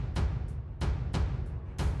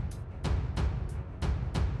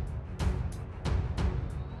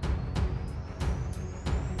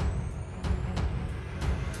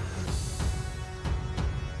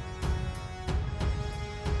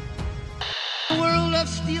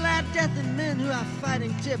deal out death in men who are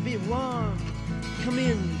fighting to be warm. Come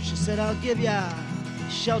in, she said, I'll give ya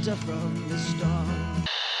shelter from the storm.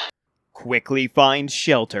 Quickly find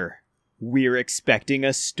shelter. We're expecting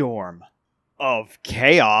a storm of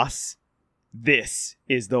chaos. This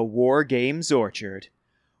is the War Games Orchard.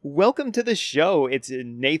 Welcome to the show. It's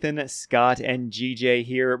Nathan, Scott, and GJ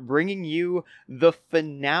here, bringing you the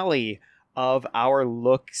finale of our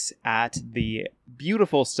looks at the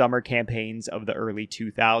beautiful summer campaigns of the early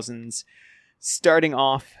 2000s. Starting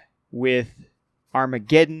off with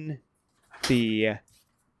Armageddon, the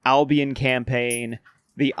Albion campaign,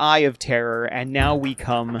 the Eye of Terror, and now we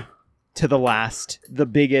come to the last, the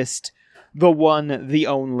biggest, the one, the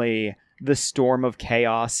only, the Storm of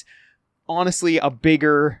Chaos. Honestly, a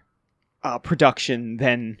bigger production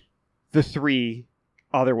than the three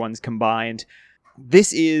other ones combined.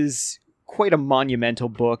 This is quite a monumental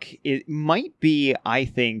book. It might be, I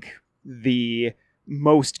think, the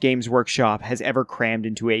most Games Workshop has ever crammed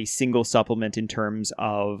into a single supplement in terms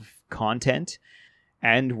of content.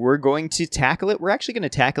 And we're going to tackle it. We're actually going to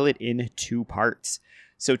tackle it in two parts.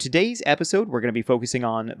 So today's episode, we're going to be focusing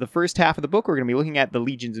on the first half of the book. We're going to be looking at the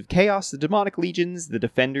Legions of Chaos, the Demonic Legions, the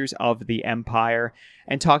Defenders of the Empire,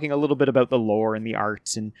 and talking a little bit about the lore and the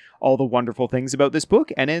arts and all the wonderful things about this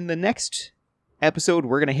book. And in the next episode,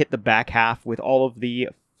 we're going to hit the back half with all of the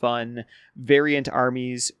fun variant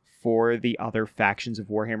armies for the other factions of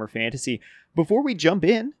Warhammer Fantasy. Before we jump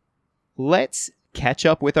in, let's catch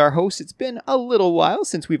up with our hosts. It's been a little while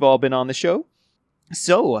since we've all been on the show.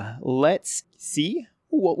 So let's see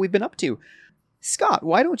what we've been up to. Scott,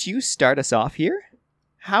 why don't you start us off here?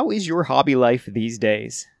 How is your hobby life these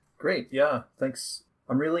days? Great, yeah, thanks.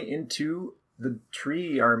 I'm really into the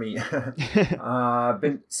tree army. I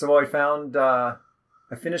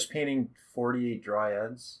finished painting 48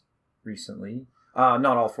 dryads recently.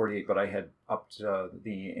 Not all 48, but I had upped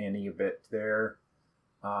the ante a bit there.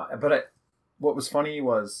 What was funny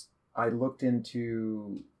was I looked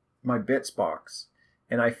into my bits box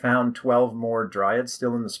and I found 12 more dryads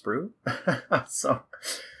still in the sprue. So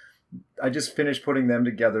I just finished putting them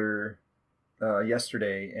together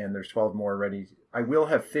yesterday, and there's 12 more ready. I will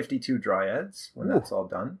have 52 dryads when that's all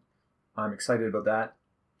done. I'm excited about that.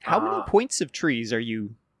 How many points of trees are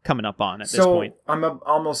you coming up on at this point?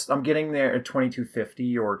 I'm getting there at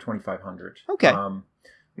 2250 or 2500. Okay.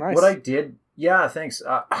 Nice. What I did, yeah, thanks.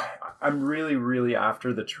 I'm really, really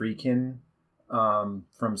after the treekin from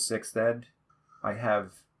 6th Ed. I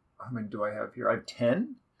have, how many do I have here? I have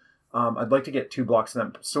 10. I'd like to get 2 blocks of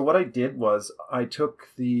them. So what I did was I took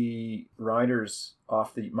the riders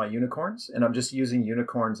off my unicorns, and I'm just using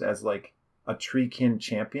unicorns as like a treekin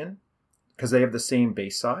champion because they have the same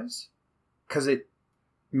base size. Because it,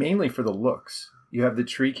 mainly for the looks, you have the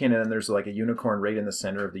treekin and then there's like a unicorn right in the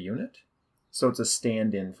center of the unit. So it's a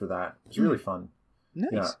stand-in for that. It's really fun. Nice.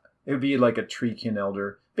 Yeah. It would be like a treekin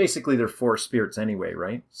elder. Basically, they're 4 spirits anyway,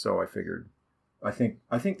 right? So I figured, I think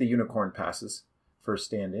the unicorn passes for a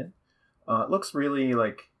stand-in. It looks really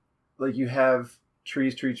like you have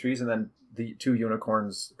trees, and then the 2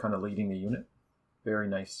 unicorns kind of leading the unit. Very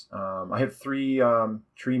nice. I have 3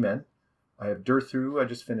 tree men. I have Durthu, I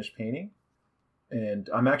just finished painting. And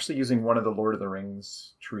I'm actually using one of the Lord of the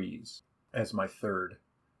Rings trees as my 3rd.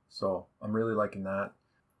 So I'm really liking that.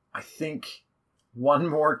 I think one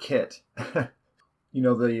more kit. You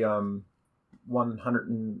know, the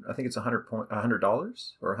 100 I think it's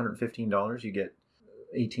 $100 or $115. You get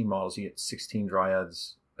 18 models. You get 16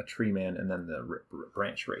 dryads, a tree man, and then the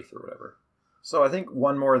branch wraith or whatever. So I think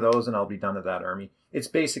one more of those and I'll be done with that army. It's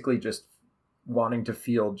basically just wanting to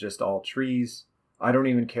field just all trees. I don't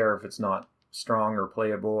even care if it's not strong or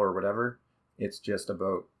playable or whatever. It's just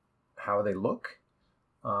about how they look.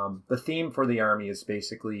 The theme for the army is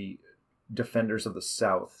basically Defenders of the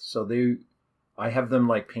South. So I have them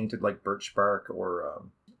like painted like birch bark or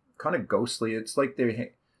kind of ghostly. It's like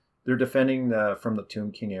they're defending from the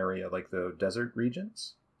Tomb King area, like the desert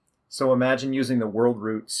regions. So imagine using the world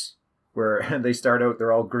routes where they start out,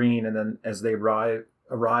 they're all green, and then as they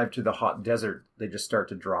arrive to the hot desert, they just start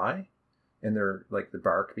to dry, and they're like the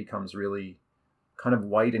bark becomes really kind of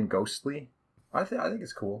white and ghostly. I think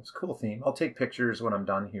it's cool. It's a cool theme. I'll take pictures when I'm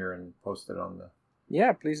done here and post it on the...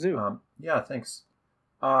 Yeah, please do. Yeah, thanks.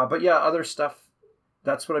 But yeah, other stuff.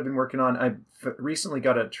 That's what I've been working on. I recently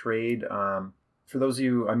got a trade. For those of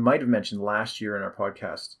you, I might have mentioned last year in our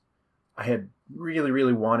podcast, I had really,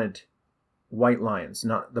 really wanted white lions,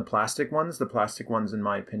 not the plastic ones. The plastic ones, in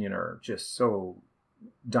my opinion, are just so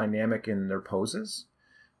dynamic in their poses.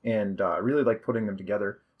 And I really like putting them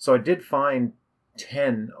together. So I did find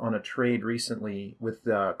 10 on a trade recently with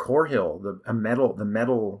Core Hill, the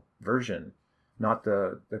metal version. not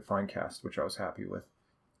the fine cast, which I was happy with.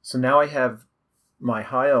 So now I have my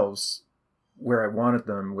high elves where I wanted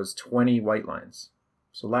them was 20 white lions.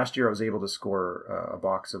 So last year I was able to score a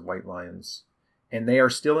box of white lions, and they are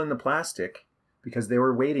still in the plastic because they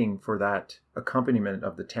were waiting for that accompaniment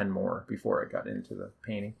of the 10 more before I got into the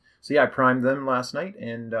painting. So yeah, I primed them last night,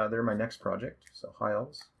 and they're my next project. So high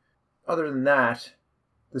elves. Other than that,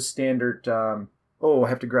 the standard, I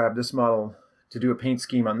have to grab this model to do a paint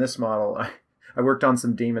scheme on this model. I worked on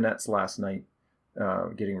some daemonettes last night,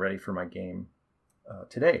 getting ready for my game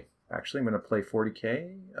today. Actually, I'm going to play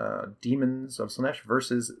 40k, Demons of Slanesh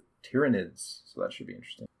versus Tyranids. So that should be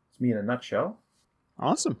interesting. It's me in a nutshell.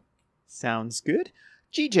 Awesome. Sounds good.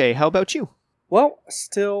 GJ, how about you? Well,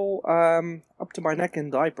 still up to my neck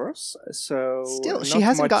in diapers, so... Still, she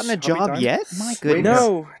hasn't gotten a job yet? My goodness.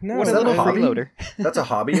 No. What a little hobby? freeloader. That's a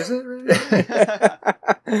hobby, is it?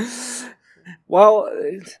 Well,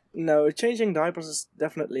 no, changing diapers is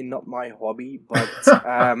definitely not my hobby, but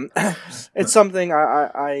it's something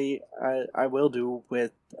I will do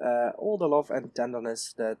with all the love and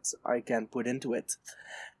tenderness that I can put into it.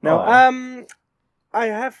 Now, I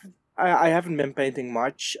haven't been painting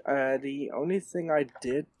much. The only thing I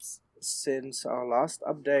did since our last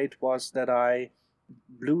update was that I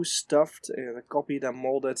blue stuffed, copied and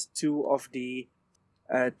molded 2 of the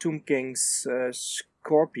Tomb King's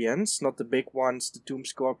scorpions, not the big ones, the Tomb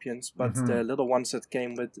Scorpions, but the little ones that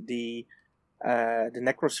came with the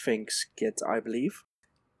Necrosphinx kit, I believe.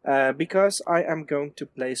 Because I am going to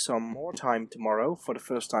play some more time tomorrow, for the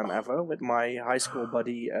first time ever, with my high school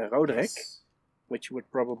buddy Roderick, which you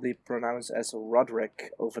would probably pronounce as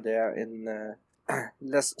Roderick over there in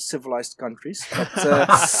less civilized countries. But,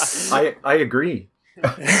 I agree.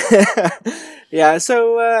 Yeah,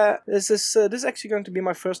 so this is actually going to be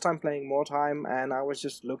my first time playing more time, and I was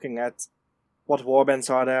just looking at what warbands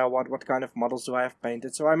are there, what kind of models do I have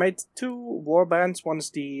painted. So I made 2 warbands. One is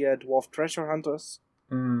the Dwarf Treasure Hunters,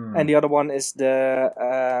 and the other one is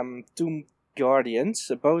the Tomb Guardians.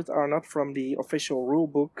 Both are not from the official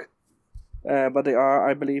rulebook, but they are,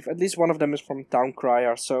 I believe, at least one of them is from Town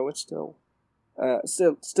Crier, so it's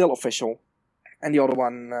still official, and the other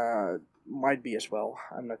one might be as well.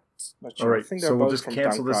 I'm not sure. All right, I think they're so we'll both just from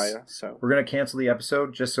cancel Town this. Crier, so. We're going to cancel the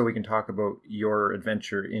episode just so we can talk about your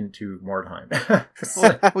adventure into Mordheim.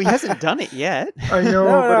 Well, he hasn't done it yet. I know,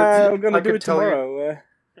 No, but I'm going to do it tomorrow.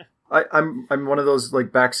 I'm one of those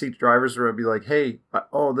like backseat drivers where I'd be like, "Hey,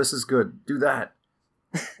 this is good. Do that."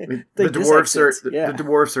 the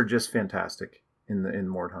dwarves are just fantastic in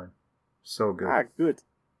Mordheim. So good. Good.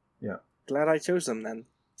 Yeah. Glad I chose them then.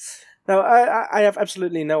 No, I have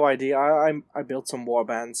absolutely no idea. I built some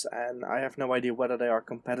warbands, and I have no idea whether they are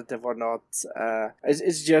competitive or not.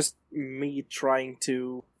 It's just me trying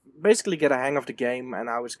to basically get a hang of the game and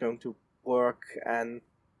how it's going to work, and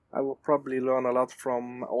I will probably learn a lot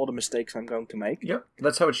from all the mistakes I'm going to make. Yep,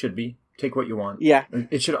 that's how it should be. Take what you want. Yeah.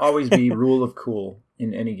 It should always be rule of cool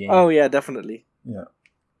in any game. Oh, yeah, definitely. Yeah.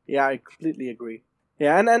 Yeah, I completely agree.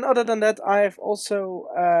 Yeah, and other than that, I've also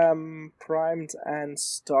primed and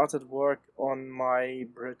started work on my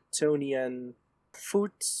Bretonian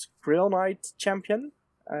Foot Grill Knight champion.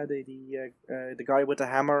 The guy with the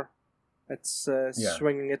hammer that's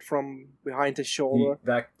swinging it from behind his shoulder.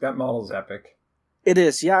 That model's epic. It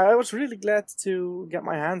is, yeah. I was really glad to get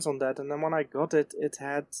my hands on that, and then when I got it, it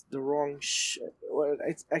had the wrong...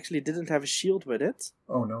 it actually didn't have a shield with it.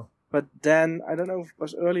 Oh, no. But then, I don't know if it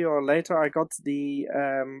was earlier or later, I got the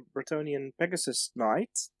Bretonian Pegasus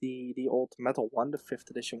Knight, the old metal one, the 5th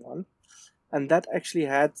edition one. And that actually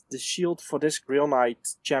had the shield for this Grill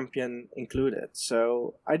Knight champion included.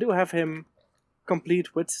 So I do have him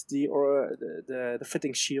complete with the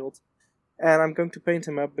fitting shield. And I'm going to paint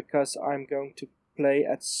him up because I'm going to play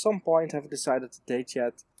at some point, haven't decided the date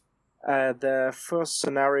yet, the first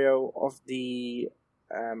scenario of the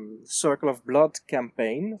Circle of Blood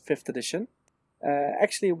campaign, 5th edition.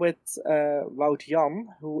 Actually with Wout Jan,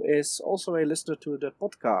 who is also a listener to the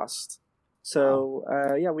podcast. So,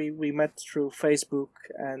 we met through Facebook,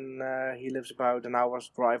 and he lives about an hour's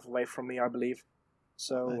drive away from me, I believe.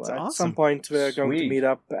 So at some point we're going to meet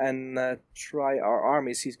up and try our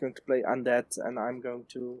armies. He's going to play Undead, and I'm going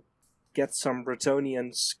to get some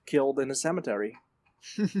Bretonians killed in a cemetery.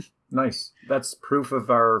 Nice. That's proof of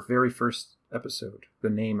our very first episode. The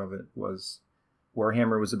name of it was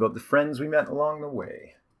Warhammer was about the friends we met along the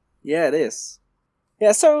way. Yeah, it is.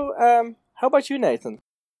 Yeah, so how about you, Nathan?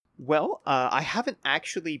 Well, I haven't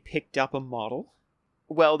actually picked up a model.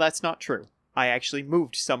 Well, that's not true. I actually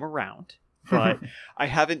moved some around, but I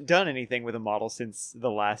haven't done anything with a model since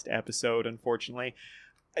the last episode, unfortunately.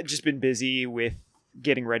 I've just been busy with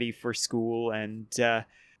getting ready for school. And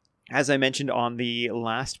as I mentioned on the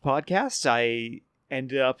last podcast, I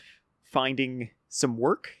ended up finding some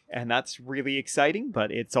work, and that's really exciting,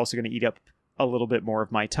 but it's also going to eat up a little bit more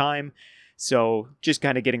of my time. So just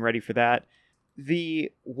kind of getting ready for that.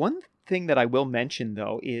 The one thing that I will mention,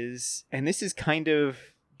 though, is, and this is kind of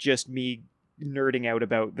just me nerding out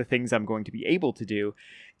about the things I'm going to be able to do,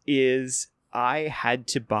 is I had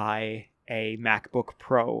to buy a MacBook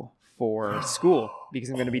Pro for school because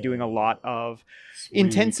I'm going to be doing a lot of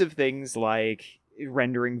intensive things like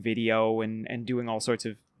rendering video and doing all sorts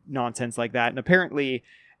of nonsense like that. And apparently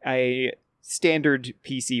a standard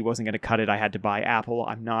PC wasn't going to cut it. I had to buy Apple.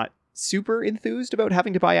 I'm not super enthused about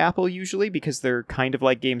having to buy Apple usually because they're kind of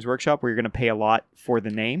like Games Workshop where you're going to pay a lot for the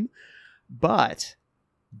name. But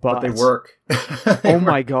they work. Oh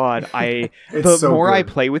my god, the so more good. I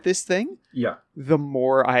play with this thing, the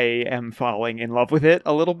more I am falling in love with it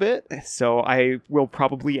a little bit. So I will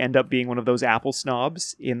probably end up being one of those Apple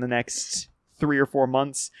snobs in the next 3 or 4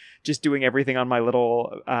 months, just doing everything on my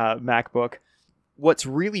little MacBook. What's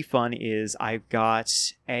really fun is I've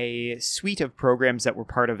got a suite of programs that were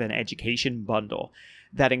part of an education bundle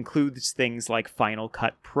that includes things like Final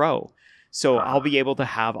Cut Pro. So I'll be able to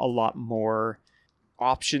have a lot more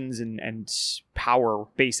options and power,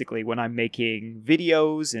 basically, when I'm making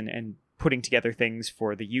videos and putting together things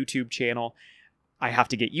for the YouTube channel. I have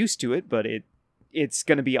to get used to it, but it's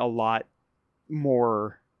going to be a lot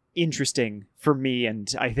more interesting for me,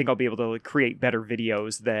 and I think I'll be able to create better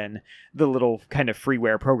videos than the little kind of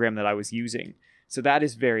freeware program that I was using. So that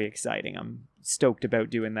is very exciting. I'm stoked about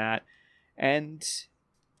doing that. And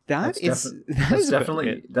that's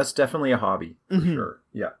definitely a hobby for sure.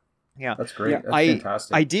 Yeah. That's great. Yeah. That's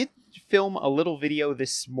fantastic. I did film a little video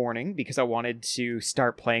this morning because I wanted to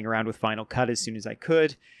start playing around with Final Cut as soon as I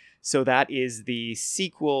could. So that is the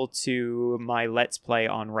sequel to my Let's Play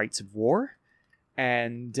on Rights of War.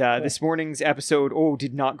 And this morning's episode,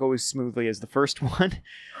 did not go as smoothly as the first one.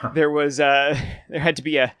 There had to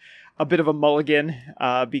be a bit of a mulligan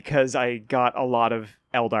because I got a lot of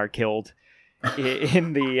Eldar killed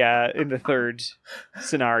in the third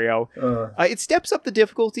scenario. It steps up the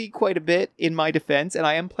difficulty quite a bit in my defense, and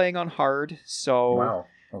I am playing on hard, so wow.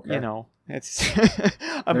 Okay. You know, it's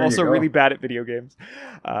I'm also really bad at video games.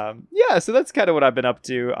 So that's kind of what I've been up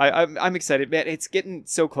to. I'm excited, man. It's getting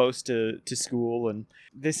so close to school, and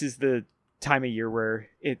this is the time of year where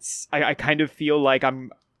I kind of feel like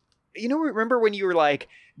I'm. Remember when you were like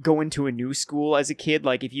going to a new school as a kid,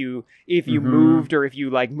 like if you moved, or if you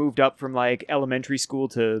like moved up from like elementary school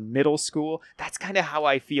to middle school? That's kind of how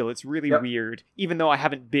I feel. It's really weird, even though I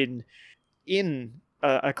haven't been in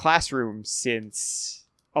a classroom since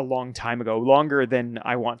a long time ago, longer than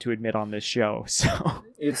I want to admit on this show. So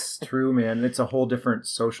it's true, man. It's a whole different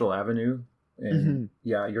social avenue, and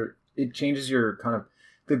it changes your kind of.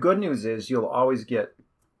 The good news is you'll always get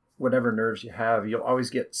whatever nerves you have. You'll always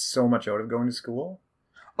get so much out of going to school.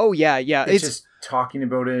 Oh yeah. It's just talking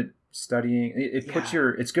about it, studying. It puts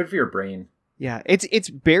it's good for your brain. Yeah, it's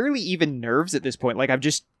barely even nerves at this point. Like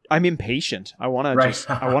I'm impatient. I want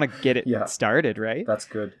to get it started. Right. That's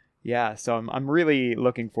good. Yeah, so I'm really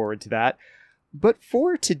looking forward to that. But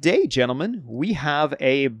for today, gentlemen, we have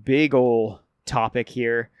a big ol' topic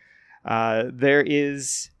here. There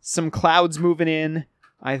is some clouds moving in.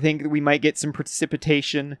 I think we might get some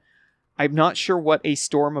precipitation. I'm not sure what a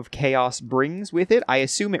storm of chaos brings with it. I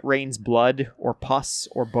assume it rains blood or pus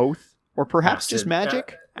or both, or perhaps just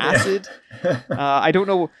magic. Acid. I don't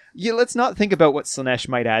know. Yeah, let's not think about what Slanesh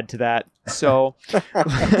might add to that. So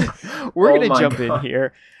we're going to jump in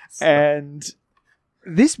here. And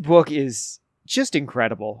this book is just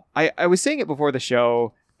incredible. I was saying it before the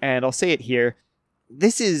show, and I'll say it here.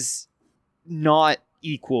 This is not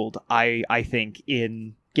equaled, I think,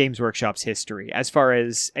 in Games Workshop's history, as far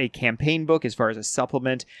as a campaign book, as far as a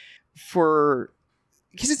supplement, because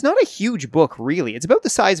it's not a huge book, really. It's about the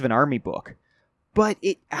size of an army book, but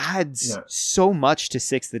it adds so much to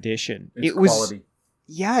 6th edition. It was quality.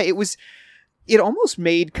 Yeah, it almost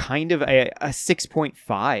made kind of a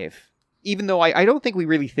 6.5, even though I don't think we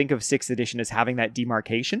really think of 6th edition as having that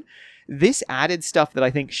demarcation. This added stuff that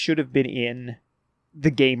I think should have been in the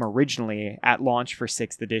game originally at launch for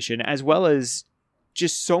 6th edition, as well as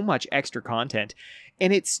just so much extra content.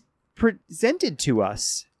 And it's presented to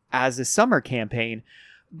us as a summer campaign.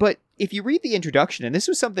 But if you read the introduction, and this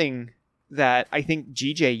was something that I think,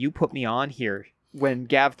 GJ, you put me on here when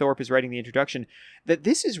Gav Thorpe is writing the introduction, that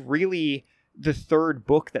this is really the third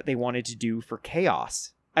book that they wanted to do for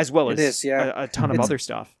Chaos, as well as a ton of other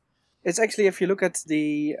stuff. It's actually, if you look at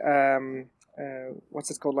the what's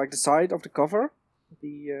it called, like the side of the cover,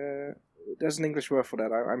 there's an English word for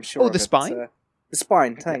that. I'm sure. Oh, the spine. The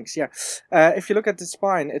spine. Thanks. Yeah. If you look at the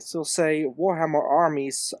spine, it will say Warhammer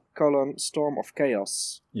Armies: Storm of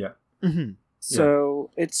Chaos. Yeah. Mm-hmm.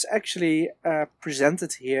 So it's actually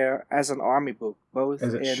presented here as an army book, both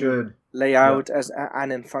As it in should. layout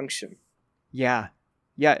and in function. Yeah.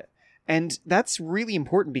 And that's really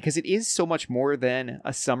important because it is so much more than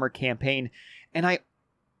a summer campaign. And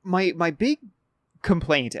my big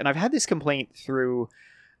complaint, and I've had this complaint through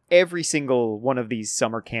every single one of these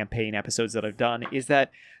summer campaign episodes that I've done, is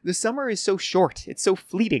that the summer is so short. It's so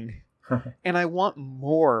fleeting. And I want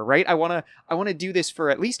more, right? I want to do this for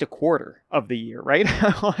at least a quarter of the year, right?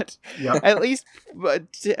 I want at least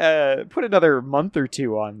put another month or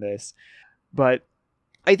two on this. But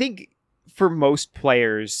I think for most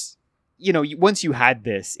players, once you had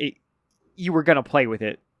this, you were going to play with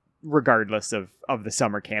it regardless of the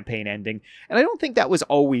summer campaign ending. And I don't think that was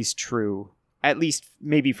always true, at least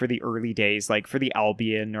maybe for the early days, like for the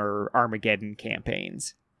Albion or Armageddon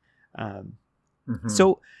campaigns.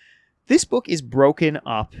 So this book is broken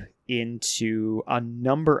up into a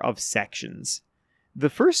number of sections, the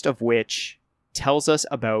first of which tells us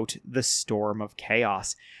about the Storm of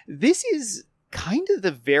Chaos. This is kind of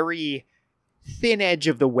the very thin edge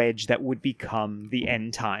of the wedge that would become the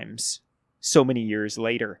end times so many years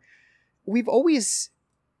later. We've always,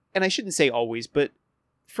 and I shouldn't say always, but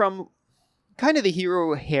from kind of the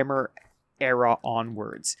Hero Hammer era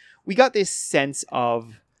onwards, we got this sense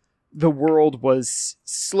of the world was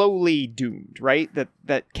slowly doomed, right?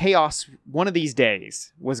 That chaos, one of these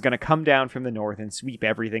days, was going to come down from the north and sweep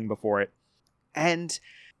everything before it. And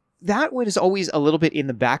that was always a little bit in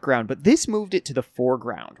the background, but this moved it to the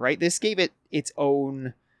foreground, right? This gave it its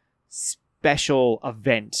own special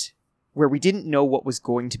event where we didn't know what was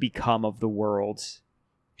going to become of the world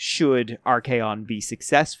should Archaon be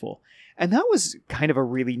successful. And that was kind of a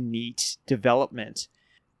really neat development.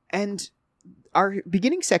 And our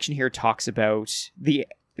beginning section here talks about the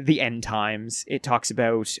end times. It talks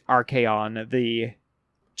about Archaon, the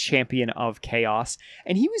champion of chaos.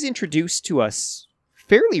 And he was introduced to us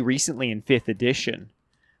fairly recently in 5th edition.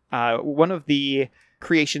 One of the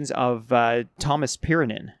creations of Thomas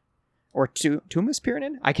Pirinen. Or Tumas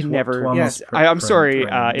Pirinen? I can never... Yes, I'm sorry.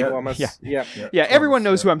 Yeah, everyone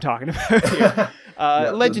knows who I'm talking about here.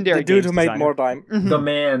 Legendary the dude games who made designer. Mordheim. The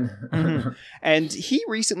man. And he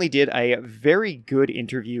recently did a very good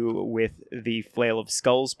interview with the Flail of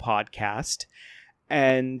Skulls podcast.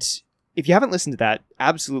 And if you haven't listened to that,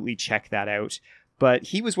 absolutely check that out. But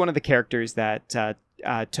he was one of the characters that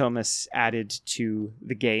Thomas added to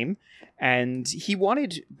the game. And he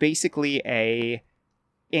wanted basically a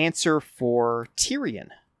answer for Tyrion.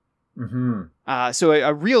 So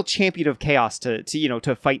a real champion of chaos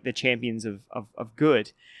to fight the champions of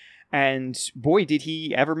good. And boy, did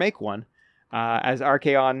he ever make one, as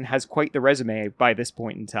Archaon has quite the resume by this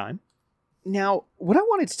point in time. Now, what I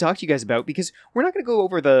wanted to talk to you guys about, because we're not going to go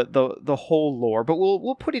over the whole lore, but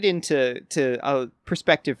we'll put it into a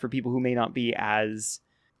perspective for people who may not be as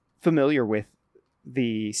familiar with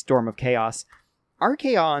the Storm of Chaos.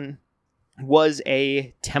 Archaon was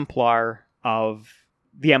a Templar of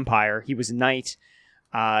the Empire. He was a knight.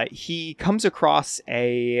 He comes across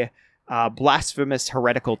a blasphemous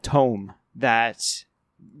heretical tome that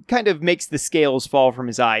kind of makes the scales fall from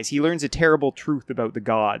his eyes. He learns a terrible truth about the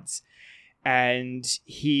gods, and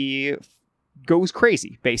he goes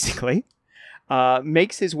crazy, basically.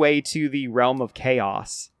 Makes his way to the realm of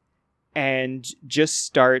chaos, and just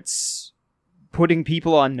starts putting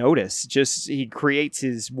people on notice. He creates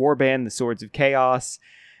his warband, the Swords of Chaos,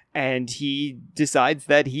 and he decides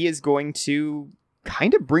that he is going to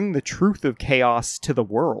kind of bring the truth of chaos to the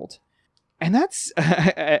world. And that's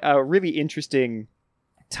a really interesting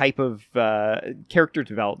type of character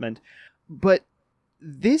development. But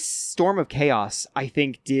this Storm of Chaos, I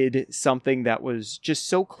think, did something that was just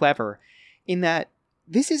so clever, in that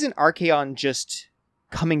this isn't Archaon just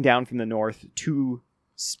coming down from the north to,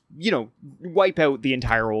 wipe out the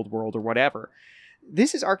entire old world or whatever.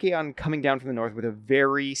 This is Archaon coming down from the north with a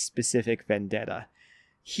very specific vendetta.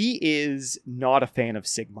 He is not a fan of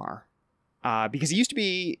Sigmar, because he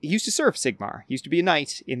used to serve Sigmar. He used to be a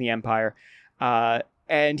knight in the Empire,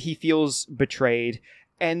 and he feels betrayed.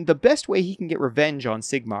 And the best way he can get revenge on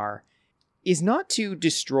Sigmar is not to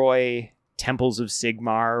destroy temples of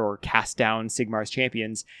Sigmar or cast down Sigmar's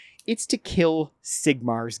champions. It's to kill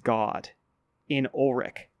Sigmar's god in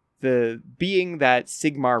Ulrich, the being that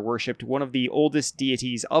Sigmar worshipped, one of the oldest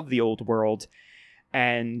deities of the old world,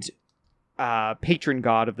 and patron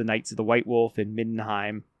god of the Knights of the White Wolf in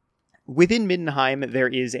Middenheim. Within Middenheim, there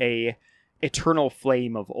is a eternal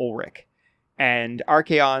flame of Ulrich, and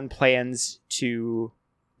Archaon plans to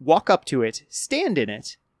walk up to it, stand in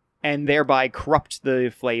it, and thereby corrupt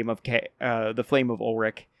the flame of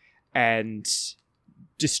Ulrich and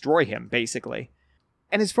destroy him, basically.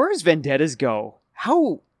 And as far as vendettas go,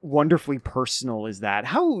 how wonderfully personal is that?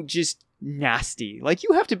 How just nasty. Like,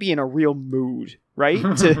 you have to be in a real mood, right?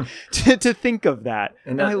 to think of that.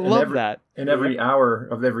 And I love that. And every hour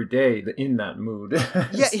of every day, in that mood.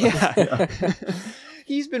 Yeah.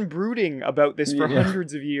 He's been brooding about this for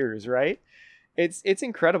hundreds of years, right? It's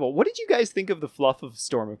incredible. What did you guys think of the fluff of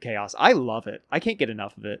Storm of Chaos? I love it. I can't get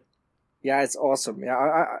enough of it. Yeah, it's awesome.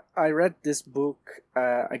 Yeah, I read this book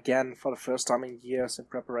again for the first time in years in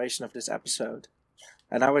preparation of this episode.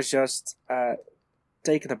 And I was just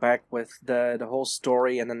taken aback with the whole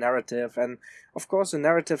story and the narrative. And of course, the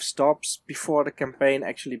narrative stops before the campaign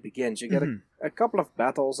actually begins. You get a couple of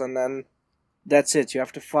battles and then that's it. You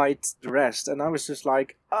have to fight the rest. And I was just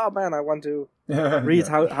like, oh man, I want to read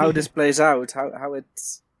how this plays out, how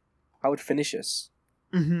it finishes.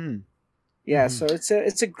 Mm-hmm. Yeah, so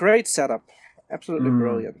it's a great setup. Absolutely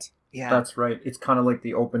brilliant. Yeah, that's right. It's kind of like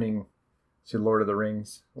the opening to Lord of the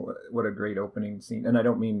Rings. What a great opening scene. And I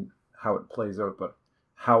don't mean how it plays out, but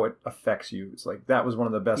how it affects you. It's like, that was one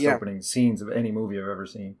of the best opening scenes of any movie I've ever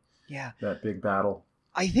seen. Yeah. That big battle.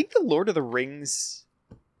 I think the Lord of the Rings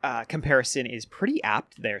comparison is pretty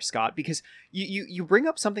apt there, Scott, because you bring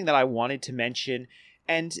up something that I wanted to mention,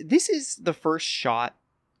 and this is the first shot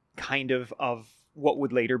kind of what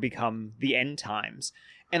would later become the End Times.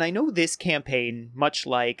 And I know this campaign, much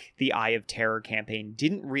like the Eye of Terror campaign,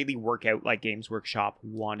 didn't really work out like Games Workshop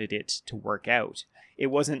wanted it to work out. It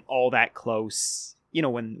wasn't all that close,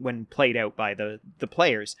 when played out by the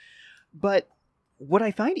players. But what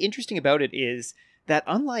I find interesting about it is that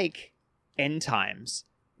unlike End Times,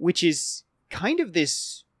 which is kind of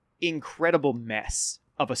this incredible mess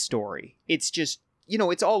of a story, it's just,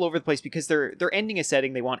 it's all over the place because they're ending a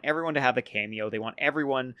setting. They want everyone to have a cameo. They want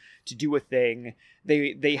everyone to do a thing.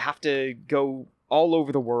 They have to go all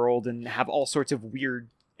over the world and have all sorts of weird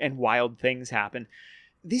and wild things happen.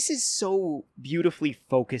 This is so beautifully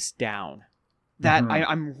focused down that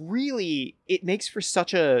I'm really, it makes for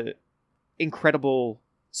such a incredible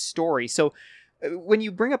story. So when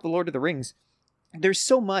you bring up the Lord of the Rings, there's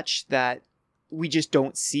so much that we just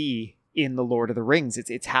don't see in the Lord of the Rings.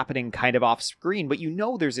 It's happening kind of off screen, but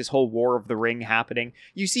there's this whole War of the Ring happening.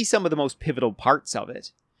 You see some of the most pivotal parts of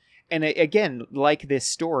it. And again, like this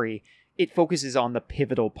story, it focuses on the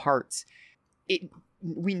pivotal parts.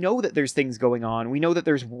 We know that there's things going on. We know that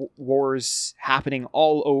there's wars happening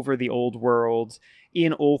all over the old world,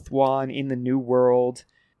 in Ulthuan, in the new world.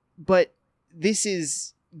 But this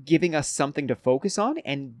is giving us something to focus on,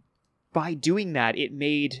 and by doing that, it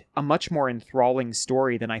made a much more enthralling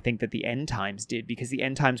story than I think that the End Times did, because the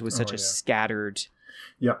End Times was such a scattered,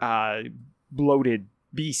 bloated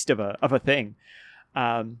beast of a thing.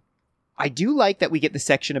 I do like that we get the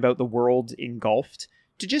section about the world engulfed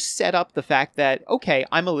to just set up the fact that, okay,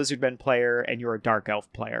 I'm a Lizardmen player and you're a Dark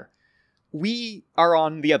Elf player. We are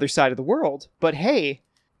on the other side of the world, but hey,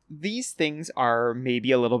 these things are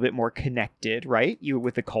maybe a little bit more connected, right? You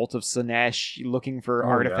with the cult of Slanesh, looking for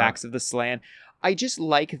artifacts of the Slan. I just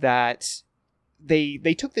like that they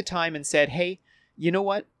took the time and said, hey, you know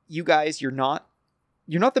what? You guys, you're not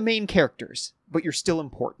the main characters, but you're still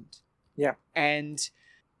important. Yeah. And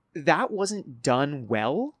that wasn't done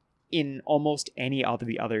well in almost any of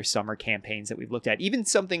the other summer campaigns that we've looked at. Even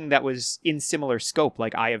something that was in similar scope,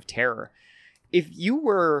 like Eye of Terror. If you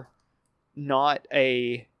were not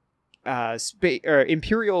a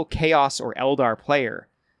Imperial, Chaos, or Eldar player,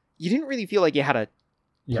 you didn't really feel like you had a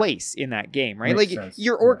place in that game, right? Makes like sense.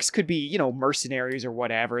 Your orcs could be, mercenaries or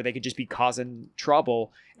whatever. They could just be causing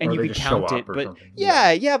trouble, and or you could count it. But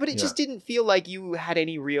but it just didn't feel like you had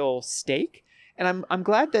any real stake. And I'm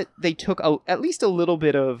glad that they took at least a little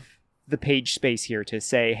bit of the page space here to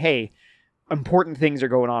say, hey, important things are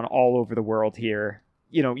going on all over the world here.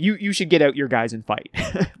 You should get out your guys and fight,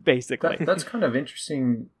 basically. That's kind of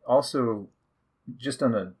interesting also, just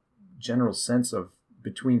on a general sense of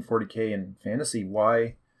between 40K and fantasy,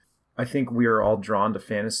 why I think we are all drawn to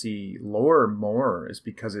fantasy lore more is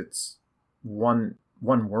because it's one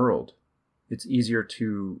world. It's easier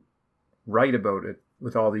to write about it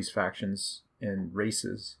with all these factions and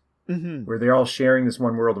races, where they're all sharing this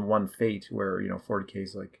one world and one fate, where 40K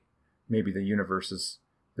is like maybe the universe is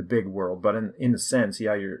the big world, but in a sense,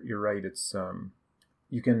 you're right. It's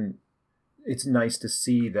it's nice to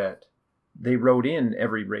see that they wrote in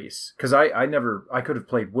every race, because I could have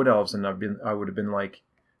played Wood Elves and I would have been like,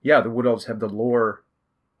 yeah, the Wood Elves have the lore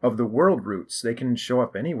of the world roots. They can show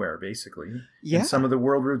up anywhere, basically. Yeah. And some of the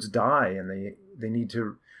world roots die, and they need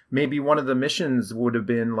to. Maybe one of the missions would have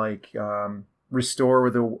been like restore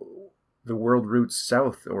the world roots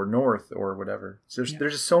south or north or whatever. So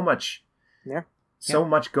there's just so much,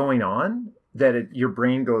 much going on that your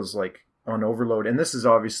brain goes like on overload. And this is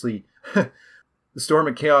obviously the Storm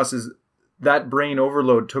of Chaos is. That brain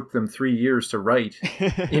overload took them 3 years to write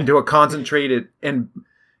into a concentrated, and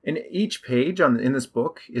each page in this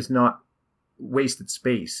book is not wasted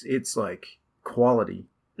space. It's like quality.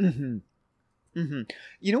 Mm-hmm. Mm-hmm.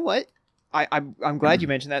 You know what? I'm glad you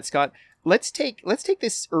mentioned that, Scott. Let's take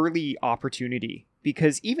this early opportunity,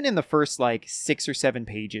 because even in the first like 6 or 7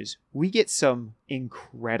 pages, we get some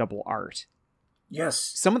incredible art. Yes.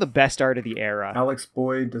 Some of the best art of the era. Alex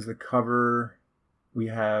Boyd does the cover. We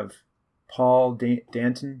have Paul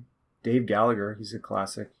Danton, Dave Gallagher, he's a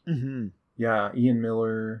classic. Mm-hmm. Yeah, Ian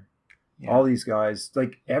Miller, all these guys.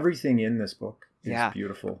 Like, everything in this book is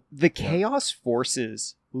beautiful. The Chaos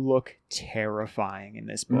Forces look terrifying in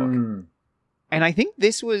this book. And I think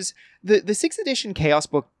this was... The 6th edition Chaos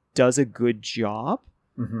book does a good job,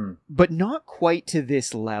 but not quite to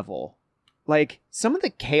this level. Like, some of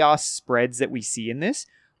the Chaos spreads that we see in this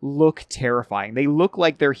look terrifying. They look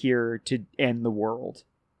like they're here to end the world.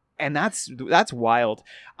 And that's wild.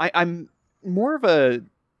 I'm more of a,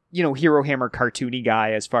 Hero Hammer cartoony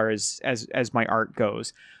guy as far as my art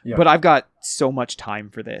goes. Yeah. But I've got so much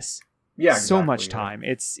time for this. Yeah, exactly, so much time.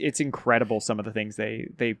 It's incredible, some of the things they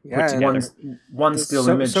put together. One still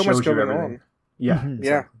image shows you everything. On. Yeah, exactly.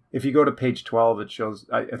 Yeah. If you go to page 12, it shows.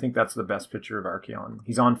 I think that's the best picture of Archaon.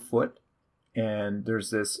 He's on foot, and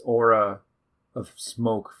there's this aura of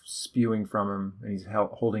smoke spewing from him, and he's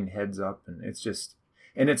holding heads up, and it's just.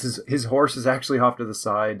 And it's his horse is actually off to the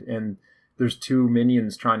side, and there's 2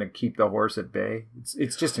 minions trying to keep the horse at bay.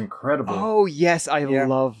 It's just incredible. Oh yes, I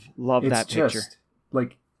love that picture. It's just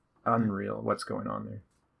like unreal what's going on there.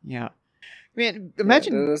 Yeah, man,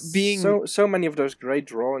 imagine being so many of those great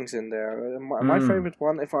drawings in there. My favorite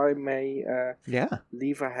one, if I may,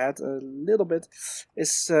 leave ahead a little bit,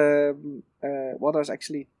 is what there's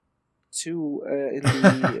actually 2 in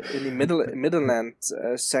the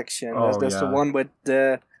Middenland section. There's the one with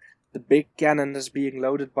the big cannon that's being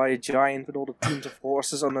loaded by a giant with all the teams of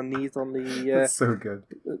horses underneath on the that's so good.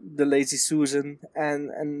 The Lazy Susan,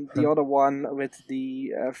 and the other one with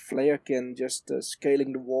the Flarekin just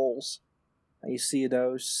scaling the walls, and you see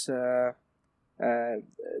those the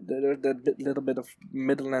little bit of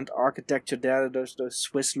Middenland architecture there. Those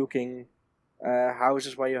Swiss looking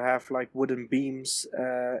houses where you have like wooden beams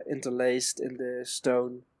interlaced in the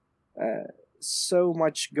stone. So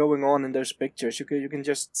much going on in those pictures. You can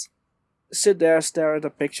just sit there, stare at a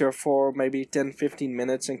picture for maybe 10-15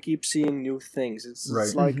 minutes and keep seeing new things.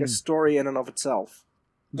 It's like a story in and of itself.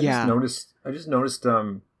 I just noticed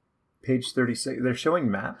page 36. They're showing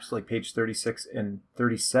maps like page 36 and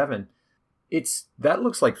 37. That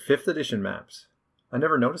looks like 5th edition maps. I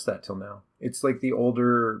never noticed that till now. It's like the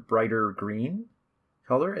older, brighter green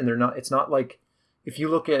color, and it's not like, if you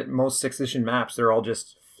look at most 6th edition maps, they're all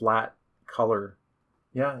just flat color.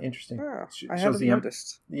 Yeah, interesting. Oh, I haven't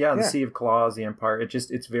noticed. The Sea of Claws, the Empire.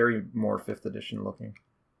 It's very more 5th edition looking.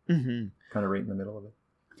 Mm-hmm. Kind of right in the middle of it.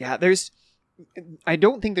 Yeah, I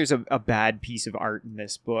don't think there's a bad piece of art in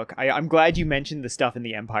this book. I'm glad you mentioned the stuff in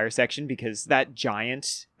the Empire section, because that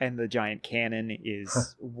giant and the giant cannon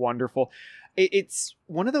is wonderful. It's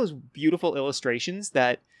one of those beautiful illustrations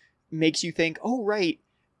that makes you think, oh, right,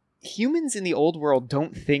 humans in the old world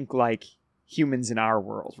don't think like humans in our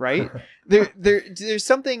world, right? There's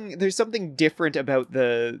something different about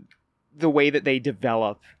the way that they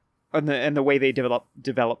develop and the way they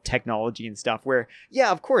develop technology and stuff, where,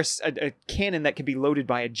 yeah, of course, a cannon that can be loaded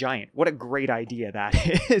by a giant. What a great idea that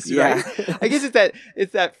is, right? I guess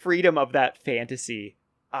it's that freedom of that fantasy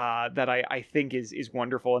that I think is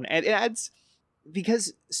wonderful, and it adds,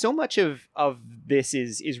 because so much of this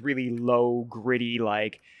is really low, gritty,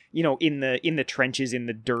 like, in the trenches, in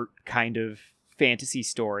the dirt kind of fantasy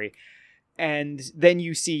story. And then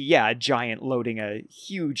you see, a giant loading a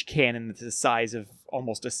huge cannon that's the size of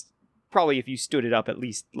almost probably, if you stood it up, at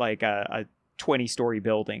least like a 20-story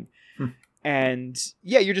building. And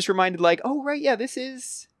you're just reminded, like, oh, right,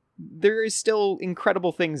 there is still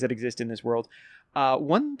incredible things that exist in this world.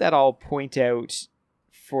 One that I'll point out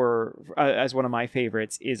as one of my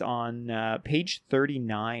favorites is on page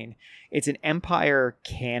 39. It's an Empire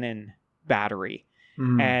cannon battery,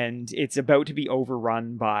 and it's about to be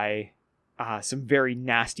overrun by some very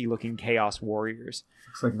nasty looking Chaos Warriors.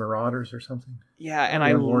 Looks like Marauders or something. Yeah,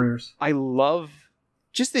 and Warriors. I love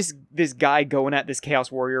just this guy going at this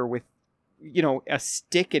Chaos Warrior with a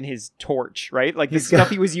stick in his torch, right? Like the He's stuff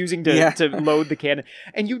got- he was using to, Yeah. to load the cannon.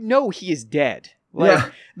 And he is dead. Like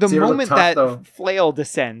Yeah. the Does he ever look moment tough, that though? flail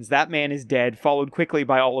descends, that man is dead, followed quickly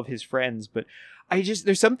by all of his friends. But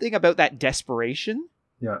there's something about that desperation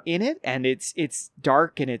Yeah. in it, and it's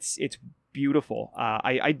dark and it's beautiful.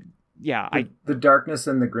 The darkness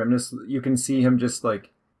and the grimness, you can see him just like,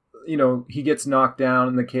 he gets knocked down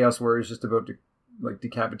and the Chaos Warrior is just about to like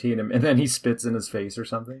decapitate him, and then he spits in his face or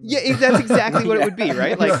something. Yeah, that's exactly what it would be,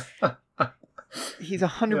 right? Like Yeah. he's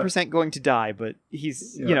 100% going to die, but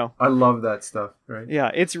he's I love that stuff, right?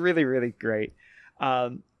 yeah, it's really, really great.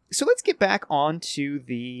 So let's get back onto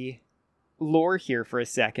the lore here for a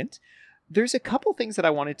second. There's a couple things that I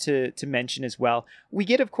wanted to mention as well. We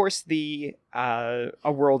get, of course, the a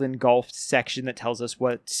world engulfed section that tells us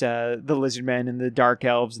what the Lizardmen and the Dark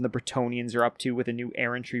Elves and the Bretonnians are up to with a new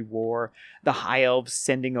errantry war. The High Elves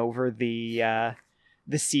sending over the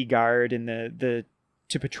Sea Guard and the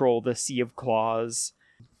to patrol the Sea of Claws.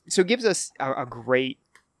 So it gives us a great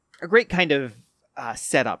kind of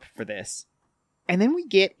setup for this. And then we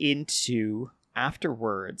get into,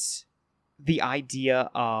 afterwards, the idea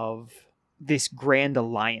of this grand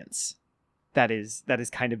alliance that is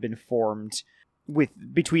kind of been formed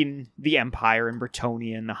between the Empire and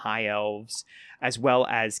Bretonnia and the High Elves, as well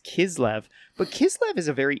as Kislev. But Kislev is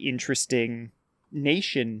a very interesting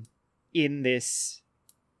nation in this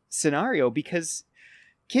scenario because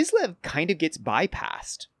Kislev kind of gets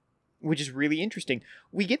bypassed, which is really interesting.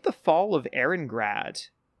 We get the fall of Erengrad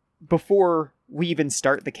before we even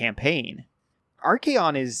start the campaign.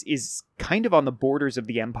 Archaon is kind of on the borders of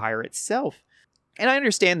the Empire itself. And I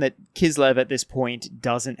understand that Kislev at this point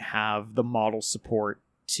doesn't have the model support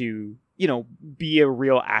to, be a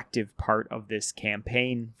real active part of this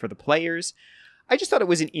campaign for the players. I just thought it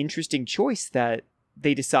was an interesting choice that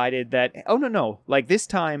they decided that, oh, no, like this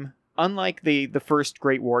time, unlike the first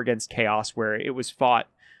Great War against Chaos where it was fought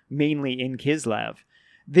mainly in Kislev,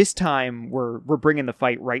 this time we're bringing the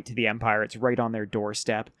fight right to the Empire. It's right on their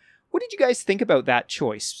doorstep. What did you guys think about that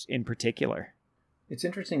choice in particular? It's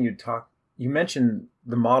interesting you mentioned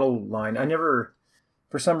the model line.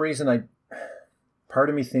 For some reason, part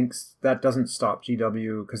of me thinks that doesn't stop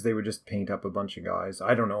GW because they would just paint up a bunch of guys.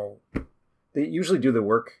 I don't know. They usually do the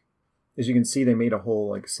work. As you can see, they made a whole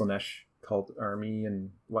like Slanesh cult army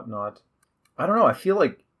and whatnot. I don't know. I feel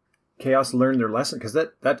like Chaos learned their lesson because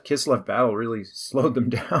that Kislev battle really slowed them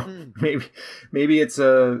down. Maybe it's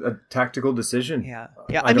a tactical decision. Yeah.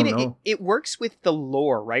 I don't know. It works with the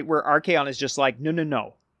lore, right? Where Archaon is just like,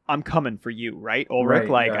 no, I'm coming for you, right? Ulrich,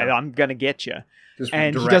 I'm gonna get you,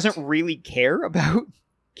 and direct. he doesn't really care about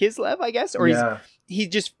Kislev, I guess, or he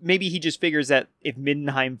just figures that if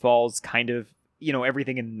Middenheim falls, kind of,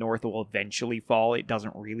 everything in the north will eventually fall. It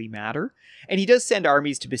doesn't really matter, and he does send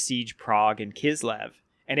armies to besiege Prague and Kislev.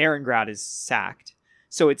 And Erengrad is sacked.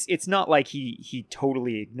 So it's not like he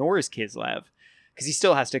totally ignores Kislev, because he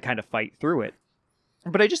still has to kind of fight through it.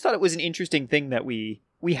 But I just thought it was an interesting thing that we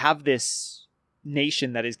have this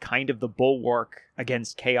nation that is kind of the bulwark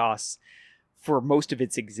against Chaos for most of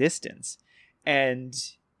its existence. And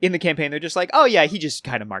in the campaign, they're just like, oh yeah, he just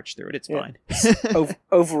kind of marched through it. It's fine.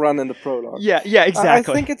 Overrun in the prologue. Yeah,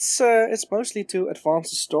 exactly. I think it's mostly to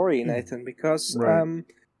advance the story, Nathan, because... Right.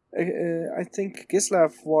 I think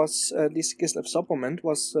Kislev this Kislev supplement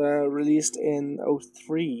was released in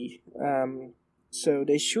 2003. So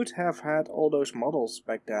they should have had all those models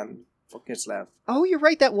back then for Kislev. Oh, you're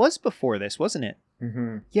right. That was before this, wasn't it?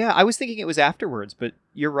 Mm-hmm. Yeah, I was thinking it was afterwards, but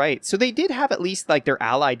you're right. So they did have at least like their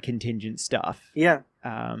allied contingent stuff. Yeah.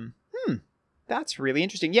 That's really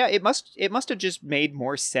interesting. Yeah, it must have just made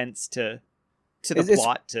more sense to the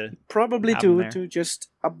plot to probably have them there. to just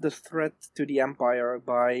up the threat to the Empire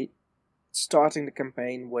by starting the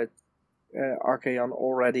campaign with Archaon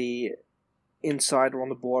already inside or on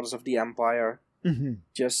the borders of the Empire,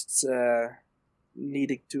 just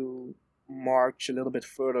needing to march a little bit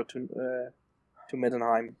further to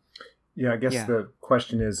Middenheim. Yeah, I guess the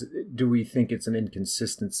question is, do we think it's an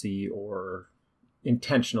inconsistency or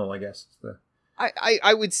intentional, I guess?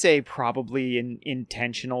 I would say probably an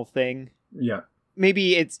intentional thing. Yeah.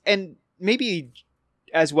 Maybe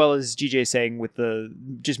as well as GJ saying with the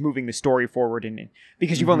just moving the story forward, and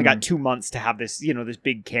because you've only got 2 months to have this, this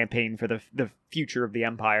big campaign for the future of the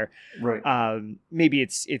Empire. Right. Maybe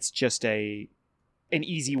it's just an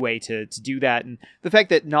easy way to do that, and the fact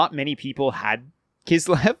that not many people had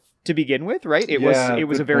Kislev to begin with, right? It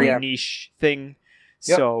was a very niche thing.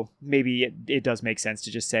 Yep. So maybe it does make sense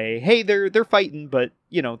to just say, hey, they're fighting, but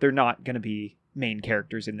they're not going to be main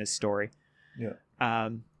characters in this story. Yeah.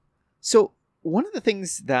 So one of the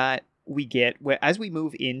things that we get, as we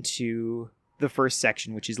move into the first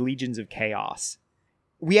section, which is Legions of Chaos,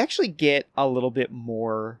 we actually get a little bit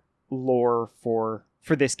more lore for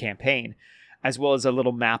this campaign, as well as a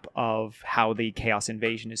little map of how the Chaos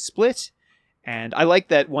Invasion is split. And I like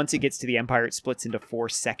that once it gets to the Empire, it splits into 4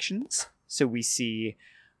 sections. So we see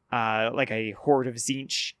like a horde of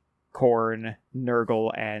Tzeentch, Khorne,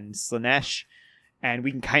 Nurgle, and Slaanesh. And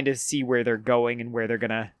we can kind of see where they're going and where they're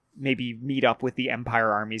going to maybe meet up with the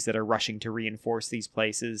Empire armies that are rushing to reinforce these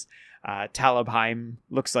places. Talabheim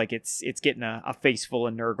looks like it's getting a face full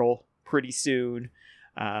of Nurgle pretty soon.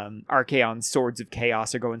 Archaon's Swords of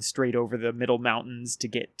Chaos are going straight over the middle mountains to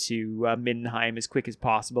get to Middenheim as quick as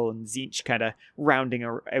possible, and Tzeentch kind of rounding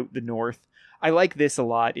out the north. I like this a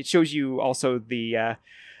lot. It shows you also the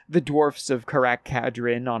dwarfs of Karak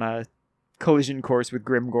Kadrin on a collision course with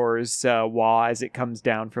Grimgor's Wa as it comes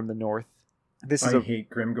down from the north. I hate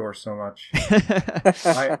Grimgor so much.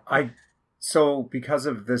 So because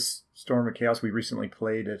of this Storm of Chaos, we recently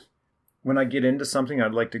played it. When I get into something,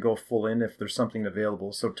 I'd like to go full in if there's something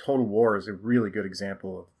available. So Total War is a really good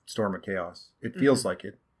example of Storm of Chaos. It feels like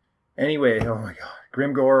it. Anyway, oh my god,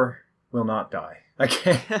 Grimgor will not die. I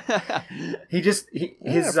can't. Of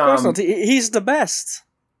course not. He's the best.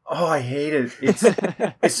 Oh, I hate it. It's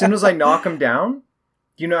as soon as I knock him down,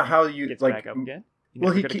 you know how you gets like back up again?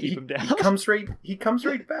 He comes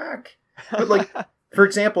right back. But like, for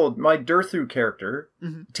example, my Durthu character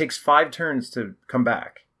takes 5 turns to come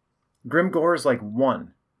back. Grimgor is like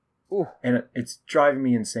 1. Ooh. And it's driving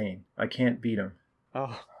me insane. I can't beat him.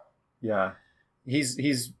 Oh. Yeah.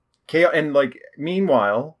 He's chaos, and like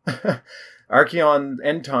meanwhile, Archaon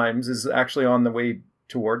End Times is actually on the way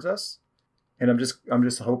towards us. And I'm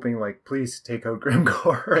just hoping, like, please take out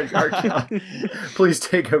Grimgor and Archaon. Please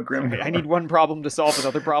take out Grimgor. Okay, I need one problem to solve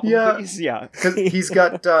another problem, please. Yeah. Because he just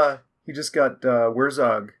got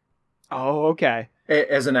Wurzog. Oh, okay.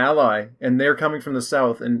 As an ally, and they're coming from the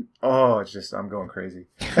south, and it's just, I'm going crazy.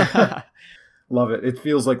 Love it. It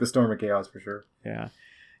feels like the Storm of Chaos for sure.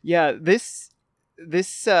 Yeah. This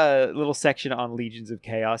little section on Legions of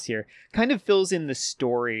Chaos here kind of fills in the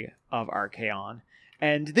story of Archaon,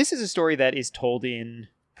 and this is a story that is told in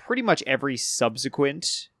pretty much every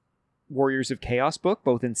subsequent Warriors of Chaos book,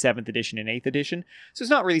 both in 7th edition and 8th edition, so it's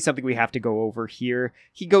not really something we have to go over here.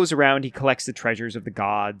 He goes around, he collects the treasures of the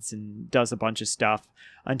gods, and does a bunch of stuff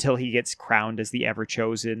until he gets crowned as the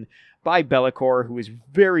Ever-Chosen by Be'lakor, who is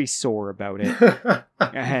very sore about it.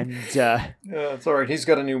 And yeah, it's alright, he's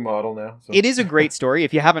got a new model now. So. It is a great story.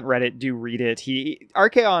 If you haven't read it, do read it.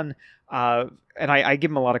 Archaon, and I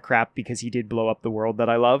give him a lot of crap because he did blow up the world that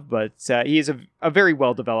I love, but he is a very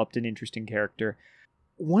well-developed and interesting character.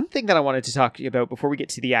 One thing that I wanted to talk to you about before we get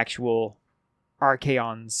to the actual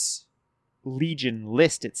Archaon's Legion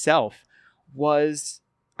list itself was,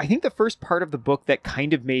 I think, the first part of the book that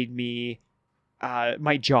kind of made me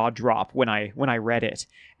my jaw drop when I read it,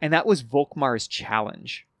 and that was Volkmar's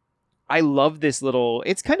challenge. I love this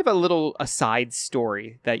it's kind of a little aside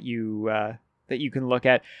story that you can look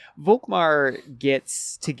at. Volkmar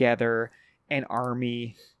gets together an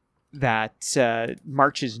army that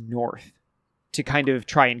marches north to kind of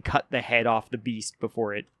try and cut the head off the beast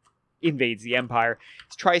before it invades the Empire.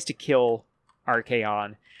 He tries to kill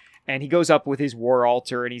Archaon, and he goes up with his war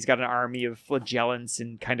altar, and he's got an army of flagellants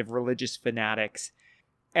and kind of religious fanatics.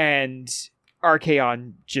 And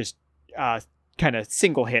Archaon just kind of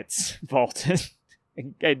single hits Volton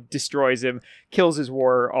and destroys him, kills his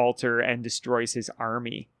war altar, and destroys his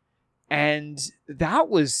army. And that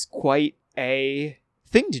was quite a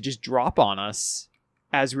thing to just drop on us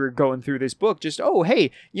as we were going through this book. Just, oh,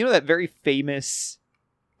 hey, you know that very famous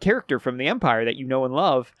character from the Empire that you know and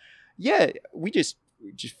love? Yeah, we just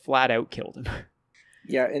flat out killed him.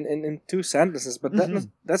 Yeah, in 2 sentences, but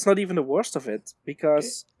that's not even the worst of it,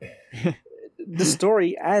 because the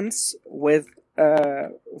story ends with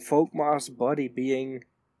Volkmar's body being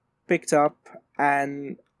picked up,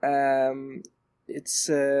 and it's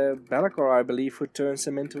Be'lakor, I believe, who turns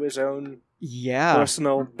him into his own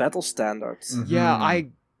personal battle standards. Mm-hmm. Yeah, I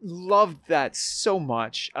loved that so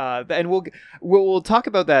much, and we'll talk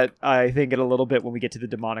about that, I think, in a little bit when we get to the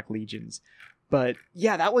demonic legions. But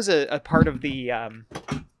yeah, that was a part of the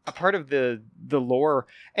lore.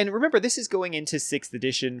 And remember, this is going into 6th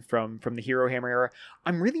edition from the Hero Hammer era.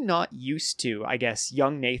 I'm really not used to, I guess,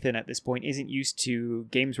 young Nathan at this point isn't used to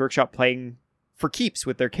Games Workshop playing for keeps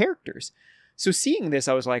with their characters. So seeing this,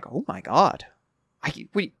 I was like, oh my god.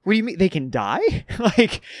 What do you mean? They can die?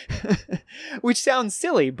 Like, which sounds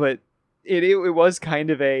silly, but it was kind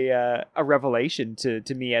of a revelation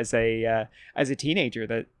to me as a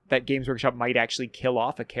teenager that Games Workshop might actually kill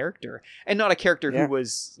off a character, and not a character who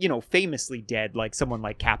was, famously dead, like someone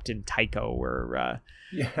like Captain Tycho or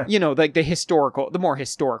like the more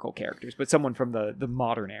historical characters, but someone from the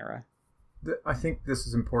modern era. I think this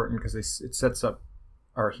is important because it sets up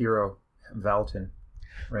our hero Valton,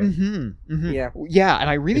 right? Yeah, and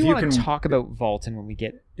I really want to talk about Valton when we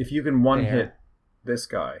get. If you can one hit this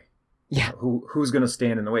guy, who's going to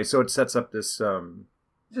stand in the way? So it sets up this.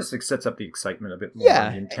 It sets up the excitement a bit more,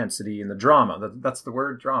 the intensity and the drama. That's the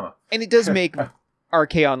word, drama. And it does make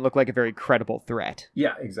Archaon look like a very credible threat.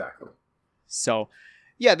 Yeah, exactly. So,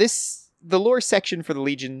 the lore section for the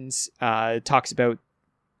Legions talks about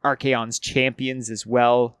Archaon's champions as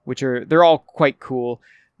well, they're all quite cool.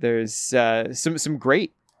 There's some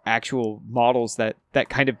great actual models that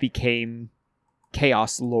kind of became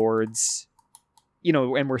Chaos Lords,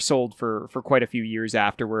 and were sold for quite a few years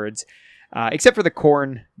afterwards. Except for the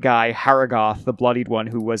Khorne guy, Haragoth, the Bloodied One,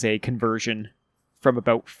 who was a conversion from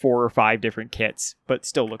about 4 or 5 different kits, but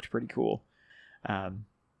still looked pretty cool.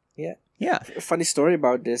 Yeah. Funny story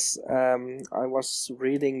about this. I was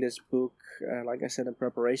reading this book, like I said, in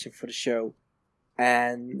preparation for the show,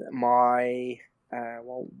 and my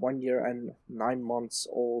 1 year and 9 months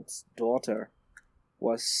old daughter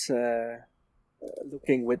was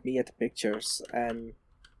looking with me at the pictures, and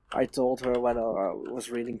I told her when I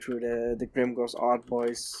was reading through the Grimgor's Art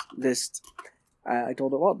Boys list, I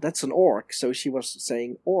told her, well, that's an orc. So she was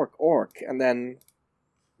saying, orc. And then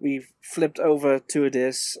we flipped over to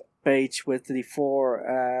this page with the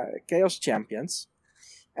 4 Chaos Champions.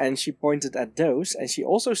 And she pointed at those, and she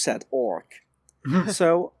also said orc.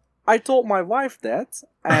 So I told my wife that,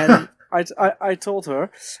 and I told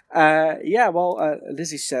her,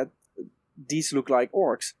 Lizzie said, these look like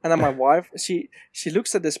orcs. And then my wife, she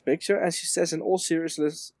looks at this picture and she says in all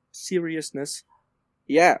seriousness,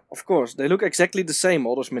 yeah, of course, they look exactly the same,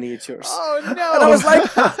 all those miniatures. Oh no! And I was like,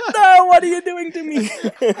 no, what are you doing to me?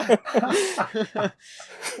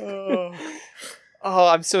 Oh,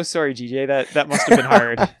 I'm so sorry, GJ. That must have been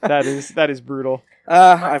hard. That is brutal.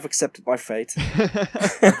 I've accepted my fate.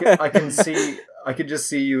 I could just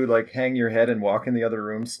see you like hang your head and walk in the other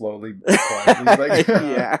room slowly, quietly. Like,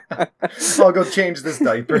 yeah. I'll go change this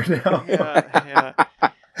diaper now. Yeah.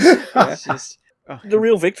 It's just the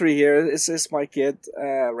real victory here is my kid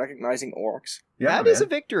recognizing orcs. Yeah, that is a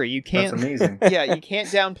victory. You can't. That's amazing. Yeah, you can't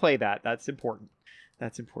downplay that. That's important.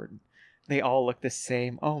 They all look the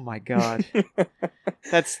same. Oh my god,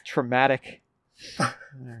 that's traumatic.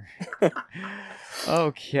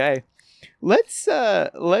 Okay. Let's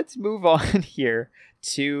move on here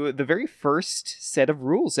to the very first set of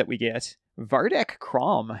rules that we get. Vardek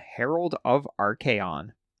Krom, Herald of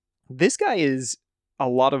Archaon. This guy is a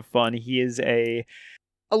lot of fun. He is a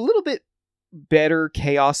little bit better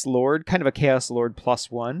Chaos Lord, kind of a Chaos Lord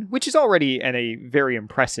 +1, which is already a very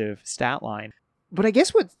impressive stat line. But I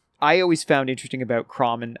guess what I always found interesting about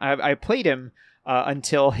Krom, and I played him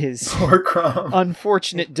until his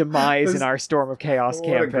unfortunate demise in our Storm of Chaos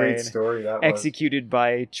campaign. What a great story that was. Executed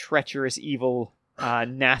by treacherous, evil,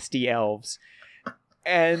 nasty elves.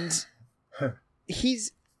 And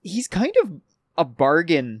he's kind of a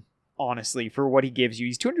bargain, honestly, for what he gives you.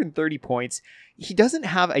 He's 230 points. He doesn't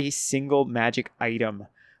have a single magic item.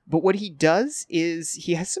 But what he does is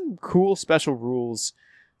he has some cool special rules.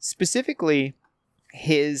 Specifically,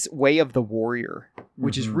 his Way of the Warrior,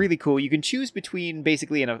 which is really cool. You can choose between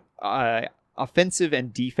basically an offensive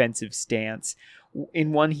and defensive stance.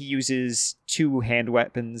 In one, he uses 2 hand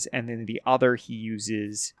weapons, and in the other, he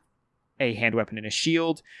uses a hand weapon and a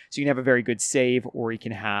shield. So you can have a very good save, or you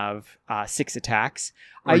can have 6 attacks.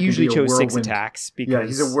 I usually chose 6 attacks because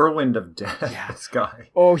he's a whirlwind of death. This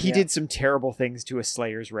guy. Oh, he did some terrible things to a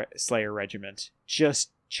Slayer regiment.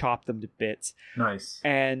 Just chopped them to bits. Nice.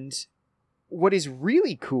 And what is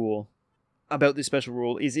really cool about this special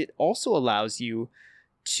rule is it also allows you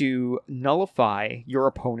to nullify your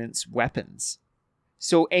opponent's weapons.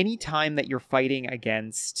 So anytime that you're fighting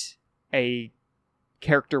against a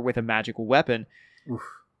character with a magical weapon,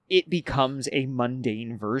 it becomes a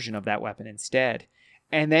mundane version of that weapon instead.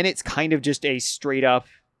 And then it's kind of just a straight up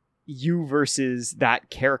you versus that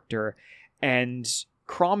character. And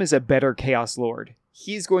Krom is a better Chaos Lord.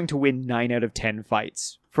 He's going to win 9 out of 10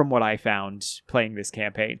 fights, from what I found playing this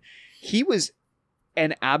campaign. He was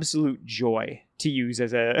an absolute joy to use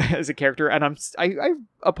as a character, and I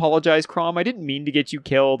apologize, Krom. I didn't mean to get you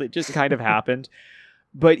killed. It just kind of happened.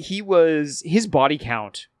 But his body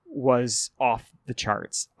count was off the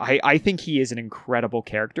charts. I think he is an incredible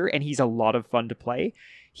character, and he's a lot of fun to play.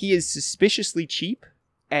 He is suspiciously cheap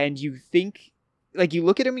and you think, like, you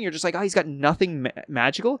look at him and you're just like, oh, he's got nothing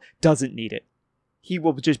magical. Doesn't need it. He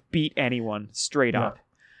will just beat anyone straight up.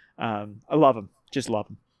 I love him. Just love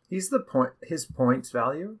him. He's the point. His points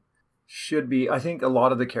value should be. I think a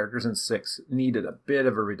lot of the characters in 6 needed a bit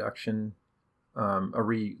of a reduction.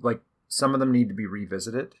 Like some of them need to be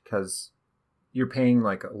revisited because you're paying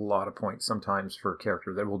like a lot of points sometimes for a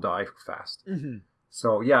character that will die fast. Mm-hmm.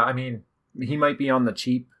 So yeah, I mean, he might be on the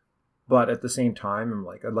cheap, but at the same time, I'm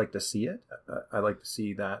like, I'd like to see it. I'd like to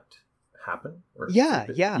see that happen.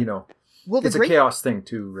 Yeah. You know, well, it's a chaos thing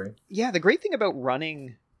too, right? Yeah, the great thing about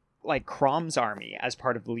running like Crom's army as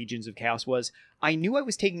part of the Legions of Chaos was I knew I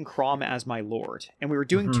was taking Crom as my lord, and we were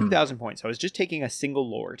doing 2,000 points. So I was just taking a single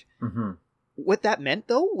lord. Mm-hmm. What that meant,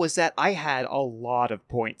 though, was that I had a lot of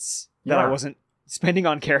points that I wasn't spending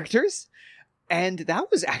on characters, and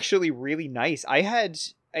that was actually really nice. I had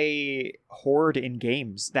a horde in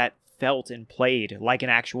games that felt and played like an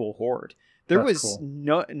actual horde. There was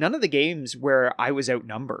cool. None of the games where I was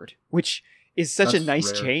outnumbered, which is such a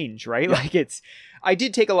nice change, right? Yeah. Like I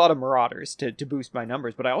did take a lot of Marauders to boost my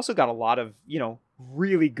numbers, but I also got a lot of,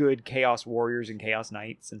 really good Chaos Warriors and Chaos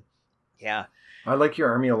Knights. And yeah. I like your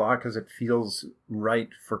army a lot because it feels right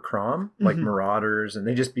for Crom, like Marauders, and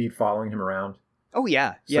they just be following him around. Oh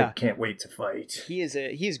yeah, so yeah. Can't wait to fight. He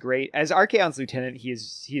is great. As Archaon's lieutenant, he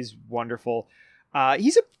is wonderful.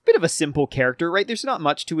 He's a bit of a simple character, right? There's not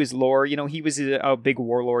much to his lore. He was a big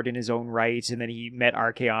warlord in his own right, and then he met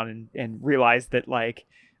Archaon and realized that like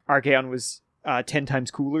Archaon was 10 times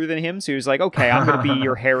cooler than him. So he was like, okay, I'm going to be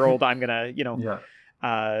your herald. I'm going to,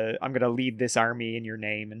 I'm going to lead this army in your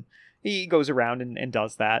name. And he goes around and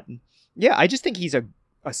does that. And yeah, I just think he's a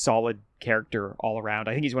solid character all around.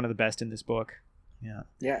 I think he's one of the best in this book. Yeah.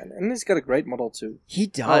 Yeah, and he's got a great model too. He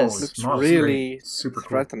does. Looks really super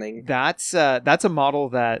threatening. Cool. That's a model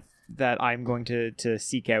that I'm going to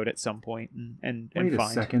seek out at some point and Wait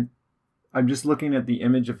find. A second. I'm just looking at the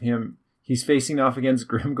image of him. He's facing off against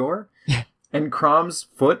Grimgor. And Crom's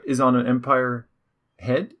foot is on an Empire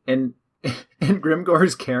head, and Grimgor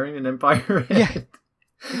is carrying an Empire head. Yeah.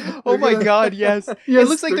 Oh my god, yes. It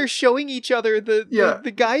looks like they're showing each other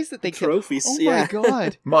the guys that they trophies. Oh my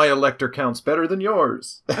god. My Elector counts better than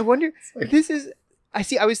yours. I wonder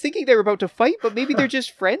I was thinking they were about to fight, but maybe they're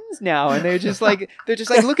just friends now, and they're just like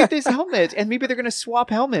look at this helmet, and maybe they're gonna swap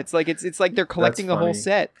helmets. Like it's like they're collecting a whole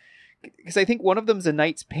set. Because I think one of them's a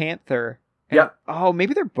Knights Panther. Yeah. Oh,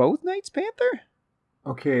 maybe they're both Knights Panther?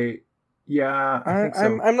 Okay. Yeah, I think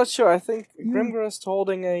so. I'm not sure. I think Grimgor is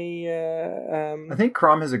holding I think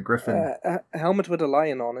Crom has a griffin. A helmet with a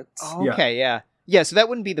lion on it. Oh, okay, yeah. Yeah, so that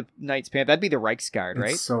wouldn't be the Knights Panther. That'd be the Reichsguard,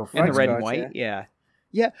 right? It's so fun. And the red and white, yeah.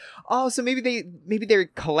 Yeah. Oh, so maybe they're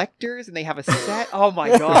collectors and they have a set. Oh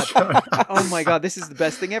my god. Oh my god, this is the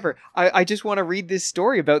best thing ever. I just want to read this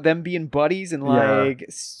story about them being buddies and like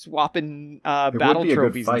swapping battle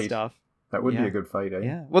trophies and stuff. That would be a good fight, eh?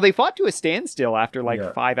 Yeah. Well, they fought to a standstill after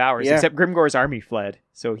 5 hours, except Grimgor's army fled,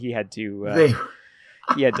 so he had to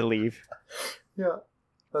leave. Yeah.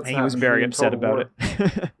 And he was very upset about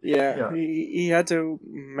it. Yeah. He had to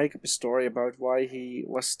make up a story about why he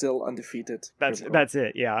was still undefeated. That's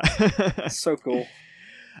it, yeah. So cool.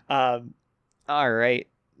 All right.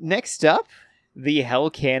 Next up, the Hell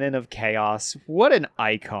Cannon of Chaos. What an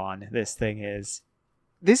icon this thing is.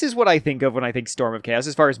 This is what I think of when I think Storm of Chaos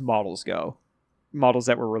as far as models go. Models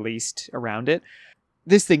that were released around it.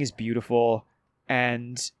 This thing is beautiful,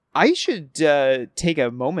 and I should take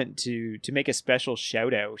a moment to make a special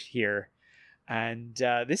shout out here. And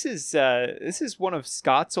this is one of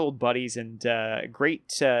Scott's old buddies and a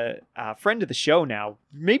great friend of the show now.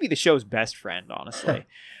 Maybe the show's best friend, honestly.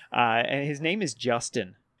 And his name is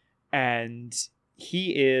Justin. And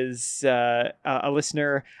he is a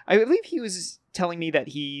listener. I believe he was telling me that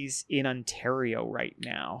he's in Ontario right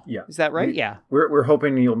now. Yeah. Is that right? Yeah. We're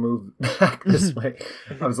hoping you'll move back this way.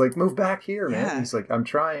 I was like, move back here, man. Yeah. He's like, I'm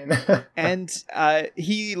trying. And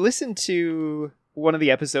he listened to one of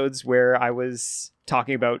the episodes where I was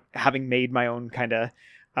talking about having made my own kind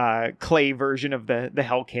of clay version of the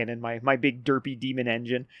Hell Cannon, my big derpy demon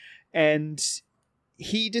engine. And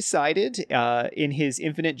he decided in his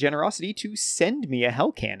infinite generosity to send me a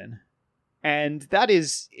Hell Cannon. And that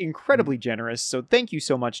is incredibly generous. So thank you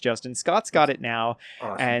so much, Justin. Scott's got it now.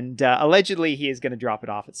 Awesome. And allegedly he is going to drop it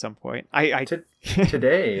off at some point.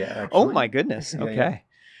 Today, actually. Oh my goodness. Okay.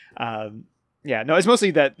 Yeah. No, it's mostly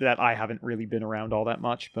that I haven't really been around all that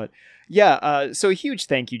much. But yeah, so a huge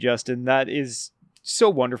thank you, Justin. That is so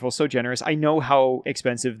wonderful, so generous. I know how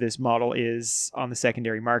expensive this model is on the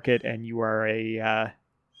secondary market, and you are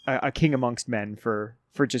a king amongst men for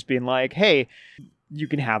just being like, hey, you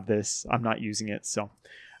can have this. I'm not using it. So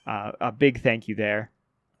a big thank you there.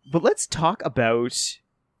 But let's talk about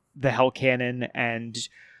the Hell Cannon and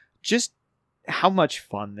just how much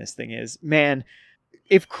fun this thing is. Man,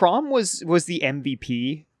 if Crom was the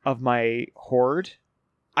MVP of my horde,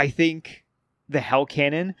 I think the Hell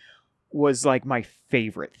Cannon was like my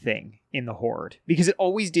favorite thing in the horde because it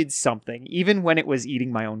always did something, even when it was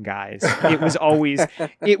eating my own guys. It was always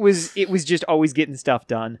it was just always getting stuff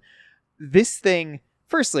done. This thing,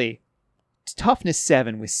 firstly, toughness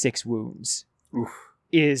 7 with 6 wounds. Oof.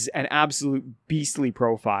 Is an absolute beastly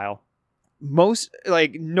profile. No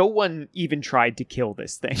one even tried to kill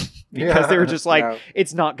this thing because they were just like, No.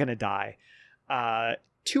 It's not gonna die.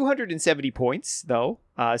 270 points though.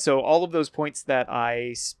 So all of those points that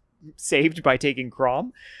I saved by taking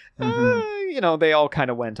Crom, they all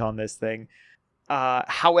kind of went on this thing.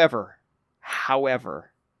 However,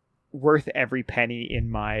 worth every penny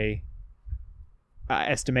in my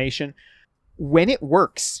estimation. When it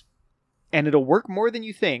works, and it'll work more than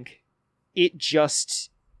you think, it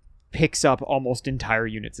just picks up almost entire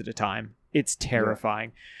units at a time. It's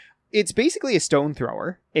terrifying. Yeah. It's basically a stone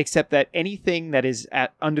thrower, except that anything that is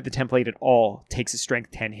under the template at all takes a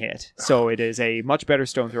strength 10 hit. So it is a much better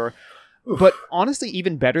stone thrower. Oof. But honestly,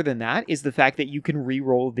 even better than that is the fact that you can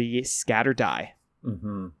re-roll the scatter die.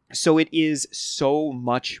 Mm-hmm. So it is so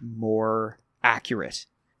much more accurate.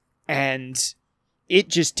 And it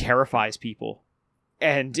just terrifies people.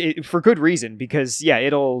 And for good reason, because it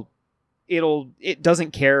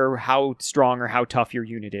doesn't care how strong or how tough your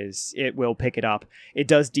unit is. It will pick it up. It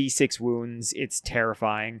does D6 wounds. It's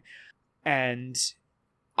terrifying. And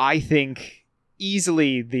I think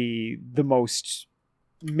easily the most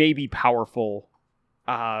maybe powerful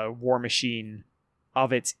war machine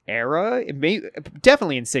of its era.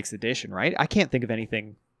 Definitely in 6th edition, right? I can't think of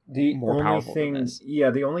anything more powerful than this. Yeah,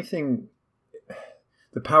 the only thing...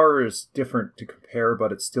 The power is different to compare,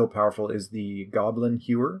 but it's still powerful, is the Goblin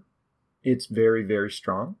Hewer. It's very, very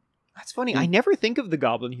strong. That's funny. I never think of the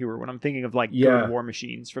Goblin Hewer when I'm thinking of good war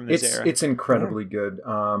machines from this era. It's incredibly good.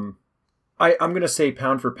 I'm going to say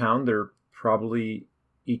pound for pound, they're probably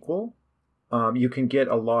equal. You can get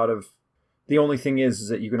a lot of... The only thing is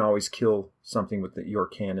that you can always kill something with your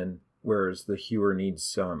cannon, whereas the Hewer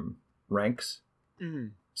needs ranks. Mm.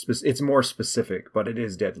 It's more specific, but it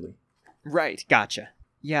is deadly. Right. Gotcha.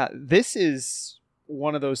 Yeah, this is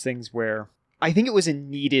one of those things where I think it was a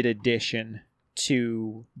needed addition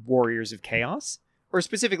to Warriors of Chaos, or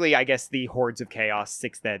specifically, I guess, the Hordes of Chaos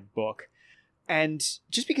 6th ed book. And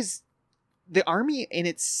just because the army in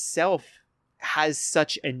itself has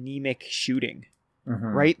such anemic shooting,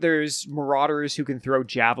 right? There's marauders who can throw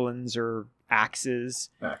javelins or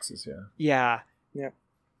axes. Axes, yeah. Yeah. Yeah.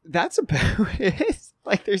 That's about it.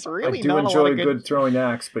 There's really I do not enjoy a lot of good throwing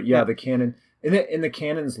axe, but the cannon... And the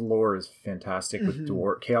cannon's lore is fantastic with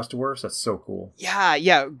Chaos Dwarves. That's so cool.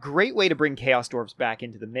 Yeah. Great way to bring Chaos Dwarves back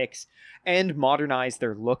into the mix and modernize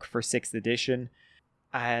their look for 6th edition.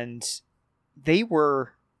 And they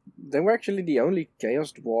were actually the only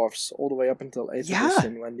Chaos Dwarves all the way up until 8th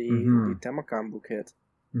edition when the Tamarkan book hit.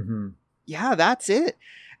 Mm-hmm. Yeah, that's it.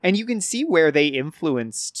 And you can see where they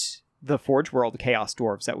influenced the Forge World Chaos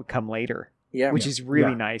Dwarves that would come later. Yeah. Which is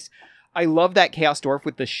really nice. I love that Chaos Dwarf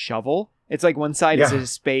with the shovel. It's like one side is a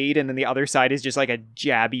spade and then the other side is just like a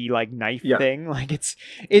jabby knife thing.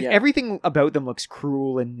 Everything about them looks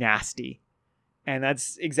cruel and nasty. And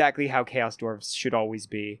that's exactly how Chaos Dwarves should always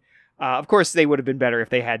be. Of course, they would have been better if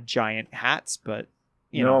they had giant hats, but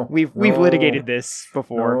we've litigated this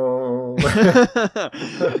before.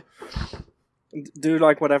 No. Do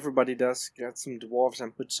like what everybody does, get some dwarves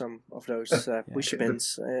and put some of those push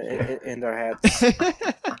pins in their heads.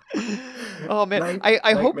 Oh man,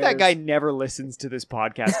 I hope that guy never listens to this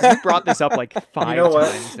podcast. We brought this up 5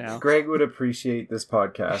 times now. Greg would appreciate this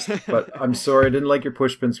podcast, but I'm sorry I didn't like your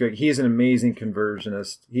push pins, Greg. He is an amazing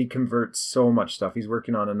conversionist. He converts so much stuff. He's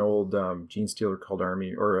working on an old Gene Stealer called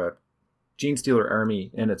Army, or a Gene Stealer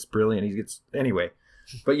Army, and it's brilliant. Anyway.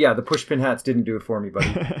 But yeah, the pushpin hats didn't do it for me,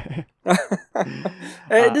 buddy.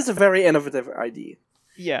 It is a very innovative idea.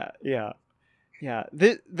 Yeah.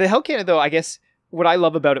 The Hell Cannon, though, I guess what I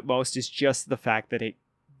love about it most is just the fact that it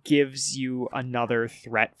gives you another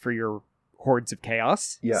threat for your Hordes of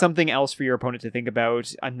Chaos. Yeah. Something else for your opponent to think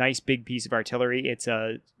about. A nice big piece of artillery. It's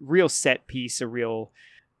a real set piece, a real,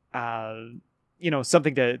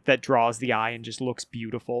 something that draws the eye and just looks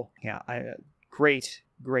beautiful. Yeah, great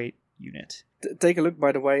unit. Take a look,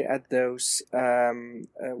 by the way, at those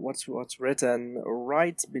what's written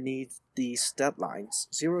right beneath these stat lines.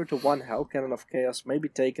 0 to 1 Hell Cannon of Chaos may be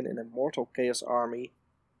taken in a Mortal Chaos army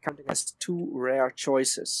counting as 2 rare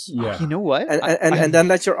choices. Yeah. You know what? And then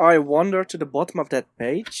let your eye wander to the bottom of that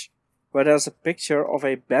page, where there's a picture of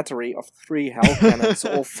a battery of 3 hell cannons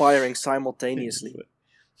all firing simultaneously.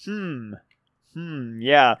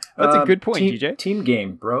 Yeah, that's a good point, team, DJ. Team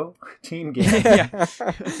game, bro. Team game. Yeah.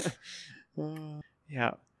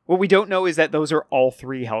 Yeah. What we don't know is that those are all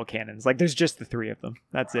 3 hell cannons. Like, there's just the 3 of them.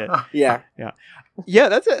 That's it. Yeah. Yeah,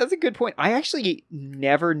 that's a good point. I actually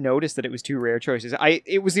never noticed that it was 2 rare choices.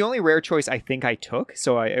 It was the only rare choice I think I took,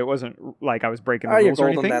 so it wasn't like I was breaking the rules or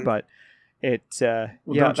anything. Then. But it, don't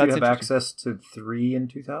you have access to 3 in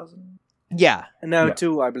 2000? Yeah. No,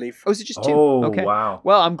 2, I believe. Oh, is it just 2? Oh, okay. Wow.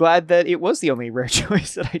 Well, I'm glad that it was the only rare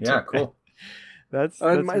choice that I took. Yeah, cool. That's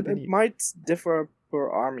it might differ per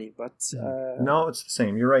army, but no, it's the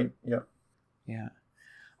same. You're right. Yeah.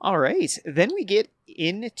 All right. Then we get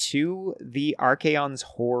into the Archaon's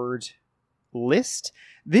Horde list.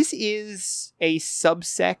 This is a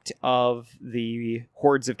subsect of the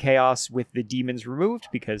Hordes of Chaos with the demons removed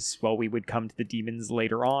because, well, we would come to the demons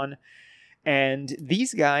later on. And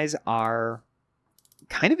these guys are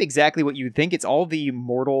kind of exactly what you would think. It's all the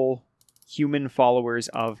mortal human followers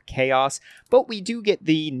of Chaos, but we do get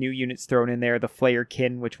the new units thrown in there, the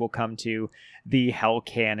Flayerkin, which we'll come to, the Hell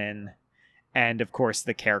Cannon, and of course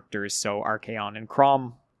the characters, so Archaon and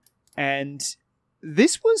Crom. And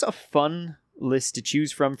this was a fun list to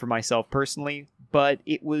choose from for myself personally, but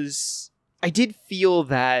I did feel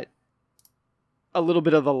that a little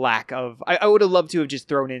bit of the lack of, I would have loved to have just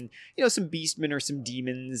thrown in, some beastmen or some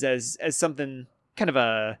demons as something kind of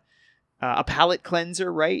a palate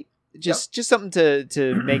cleanser, right? Just something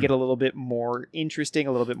to make it a little bit more interesting,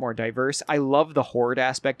 a little bit more diverse. I love the horde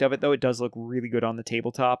aspect of it, though. It does look really good on the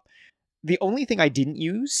tabletop. The only thing I didn't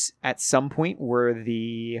use at some point were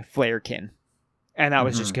the Flayerkin. And that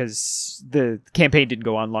was just because the campaign didn't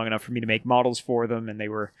go on long enough for me to make models for them, and they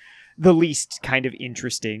were the least kind of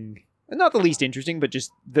interesting. Not the least interesting, but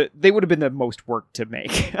just they would have been the most work to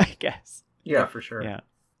make, I guess. Yeah, for sure. Yeah.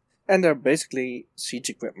 And they're basically siege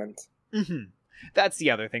equipment. Mm-hmm. That's the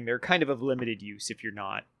other thing. They're kind of limited use if you're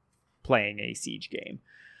not playing a siege game.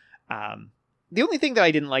 The only thing that I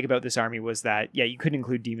didn't like about this army was that, you couldn't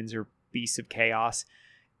include demons or beasts of chaos.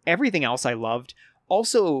 Everything else I loved.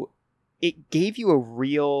 Also, it gave you a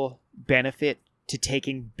real benefit to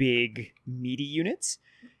taking big, meaty units.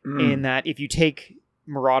 In that if you take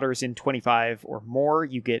Marauders in 25 or more,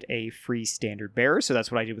 you get a free standard bearer. So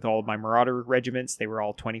that's what I did with all of my Marauder regiments. They were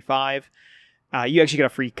all 25. You actually get a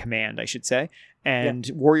free command, I should say. And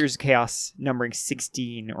Warriors of Chaos numbering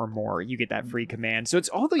 16 or more, you get that free command. So it's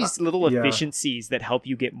all these little efficiencies that help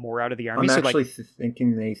you get more out of the army. I'm actually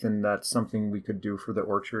thinking, Nathan, that's something we could do for the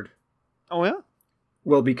Orchard. Oh, yeah?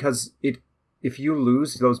 Well, because if you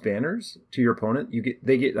lose those banners to your opponent,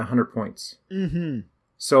 they get 100 points. Mm-hmm.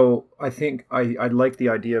 So I think I like the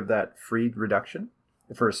idea of that free reduction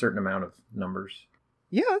for a certain amount of numbers.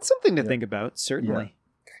 Yeah, that's something to think about, certainly.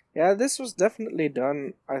 Yeah, this was definitely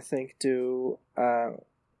done, I think, to...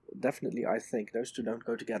 definitely, I think. Those two don't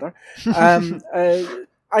go together.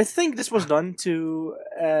 I think this was done to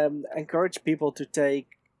encourage people to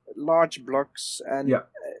take large blocks and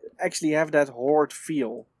actually have that horde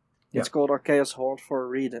feel. It's called our Chaos Horde for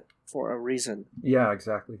a reason. Yeah,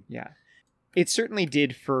 exactly. Yeah. It certainly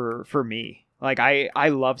did for me. Like, I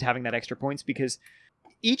loved having that extra points because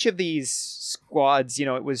each of these squads,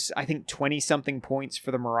 it was, I think, 20-something points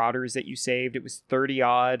for the Marauders that you saved. It was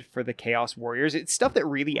 30-odd for the Chaos Warriors. It's stuff that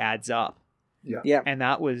really adds up. Yeah. And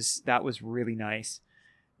that was really nice.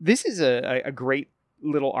 This is a great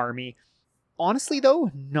little army. Honestly,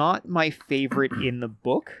 though, not my favorite in the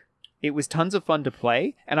book. It was tons of fun to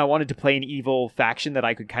play, and I wanted to play an evil faction that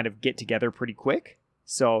I could kind of get together pretty quick.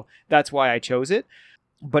 So that's why I chose it.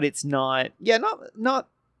 But it's not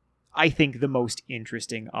I think, the most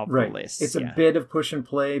interesting of the list. It's a bit of push and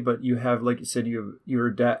play, but you have, like you said,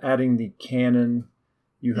 you're adding the cannon.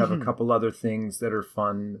 You have a couple other things that are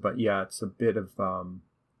fun, but it's a bit of,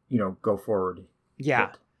 go forward.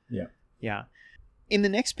 Yeah. Yeah. Yeah. In the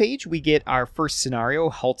next page, we get our first scenario,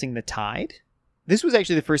 Halting the Tide. This was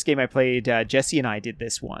actually the first game I played. Jesse and I did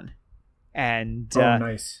this one. And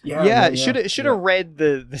nice. Should have read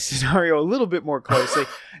the scenario a little bit more closely.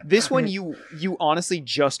 This one you honestly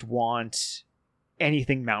just want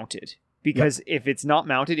anything mounted, because if it's not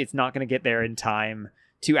mounted, it's not going to get there in time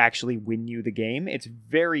to actually win you the game. It's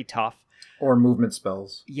very tough. Or movement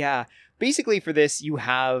spells. Yeah. Basically for this, you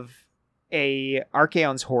have a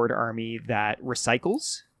Archaon's Horde army that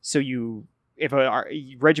recycles. So if a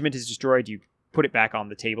regiment is destroyed, you put it back on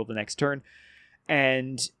the table the next turn.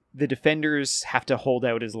 And the defenders have to hold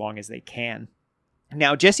out as long as they can.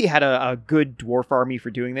 Now, Jesse had a good dwarf army for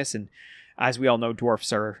doing this, and as we all know,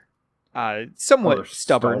 dwarfs are somewhat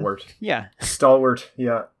stubborn. Stalwart. Yeah. Stalwart,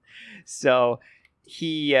 yeah. So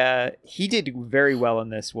he did very well in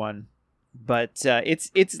this one, but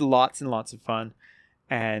it's lots and lots of fun,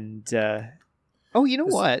 and you know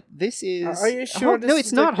what? This is. Are you sure? No,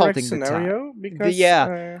 it's not halting the scenario? time.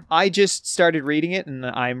 Because I just started reading it, and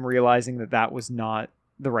I'm realizing that was not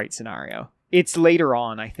the right scenario. It's later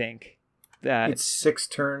on, I think. That It's 6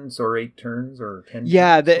 turns or 8 turns or 10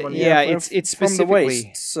 yeah, turns. it's from the specifically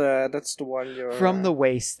wastes. That's the one you're from the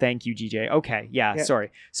waste. Thank you, GJ. Okay, yeah, sorry.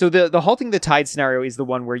 So the halting the tide scenario is the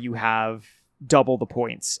one where you have double the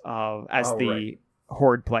points as the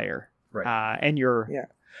horde player, Right. and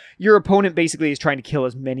your opponent basically is trying to kill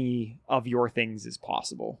as many of your things as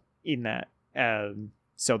possible in that.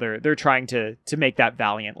 So they're trying to make that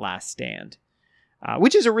valiant last stand,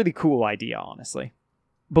 which is a really cool idea, honestly.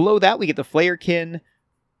 Below that, we get the Flayerkin.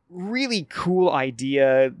 Really cool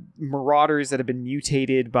idea. Marauders that have been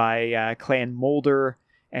mutated by Clan Molder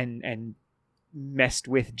and messed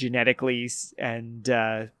with genetically and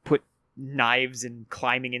put knives and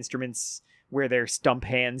climbing instruments where their stump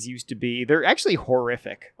hands used to be. They're actually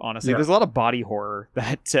horrific, honestly. Yeah. There's a lot of body horror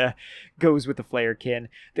that goes with the Flayerkin.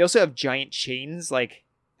 They also have giant chains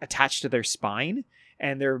attached to their spine,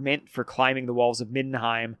 and they're meant for climbing the walls of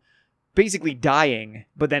Middenheim, basically dying,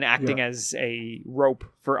 but then acting as a rope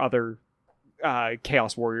for other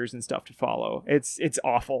Chaos Warriors and stuff to follow. It's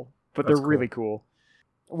awful, but they're really cool.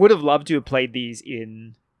 Would have loved to have played these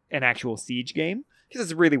in an actual Siege game, because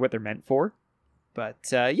that's really what they're meant for. But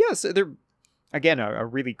so they're, again, a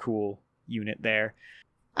really cool unit there.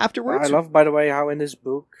 Afterwards... I love, by the way, how in this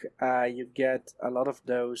book you get a lot of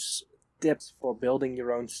those tips for building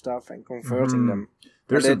your own stuff and converting them.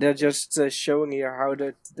 They're just showing you how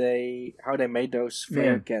they made those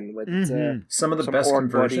Flayerkin with some of the some best orc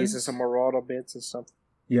conversions bodies and some marauder bits and stuff.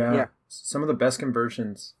 Yeah, some of the best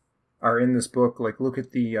conversions are in this book. Like, look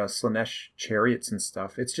at the Slaanesh chariots and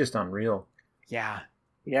stuff. It's just unreal. Yeah.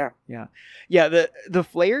 The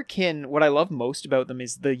Flayerkin, what I love most about them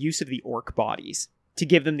is the use of the orc bodies to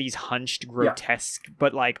give them these hunched, grotesque,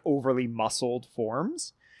 but overly muscled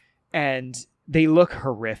forms. And they look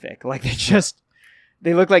horrific.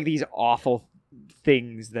 They look like these awful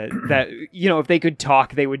things that if they could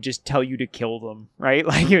talk, they would just tell you to kill them, right?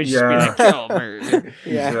 It would just be like, kill them.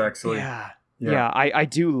 Exactly. Yeah. I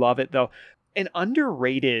do love it, though. An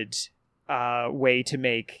underrated way to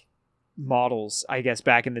make models, I guess,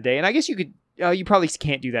 back in the day, and I guess you could, you probably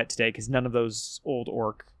can't do that today because none of those old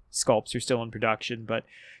orc sculpts are still in production, but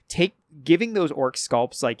giving those orc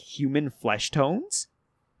sculpts human flesh tones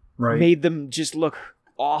made them just look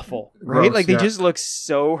awful, right? Gross, they just look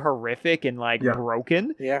so horrific and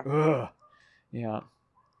broken. Yeah. Ugh. Yeah.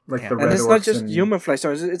 The red and it's not orcs just human flesh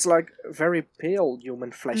tones, it's very pale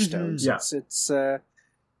human flesh tones. Yeah. It's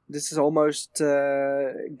this is almost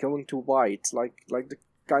going to white, like the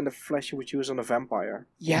kind of flesh you would use on a vampire.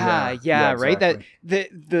 Yeah, right? Exactly. That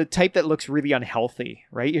the type that looks really unhealthy,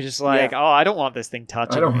 right? You're just like, oh, I don't want this thing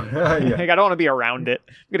touching me. I don't want to be around it.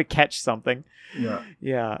 I'm going to catch something.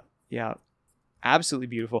 Yeah. Absolutely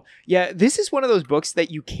beautiful. Yeah, this is one of those books that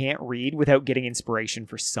you can't read without getting inspiration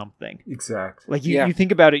for something. Exactly. You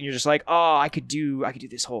think about it and you're just like, oh, I could do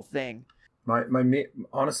this whole thing.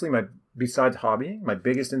 Honestly, besides hobbying, my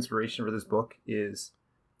biggest inspiration for this book is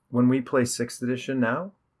when we play 6th edition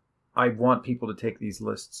now, I want people to take these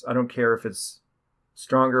lists. I don't care if it's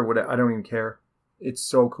stronger, whatever. I don't even care. It's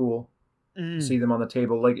so cool to see them on the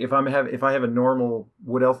table. If I have a normal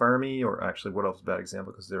Wood Elf army, or actually Wood Elf's a bad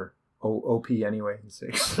example because they're OP anyway in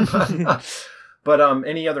 6. But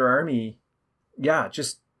any other army,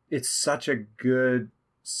 it's such a good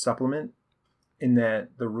supplement in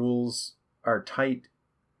that the rules are tight.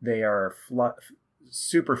 They are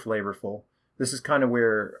super flavorful. This is kind of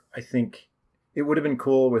where I think it would have been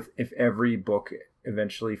cool if every book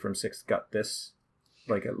eventually from 6th got this,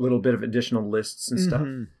 a little bit of additional lists and stuff.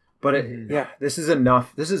 But this is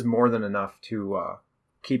enough. This is more than enough to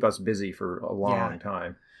keep us busy for a long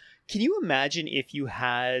time. Can you imagine if you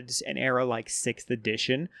had an era like 6th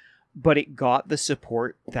edition, but it got the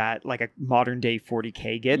support that a modern day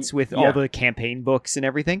 40K gets with all the campaign books and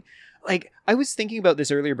everything? I was thinking about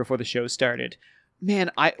this earlier before the show started.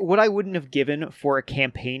 Man, what I wouldn't have given for a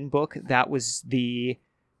campaign book that was the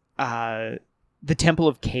Temple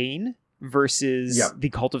of Cain versus the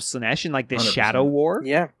Cult of Slaanesh in this 100%. Shadow War.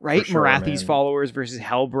 Yeah. Right? Sure, Marathi's followers versus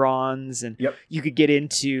Hellbrons. And you could get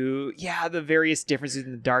into, the various differences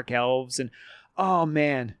in the Dark Elves. And, oh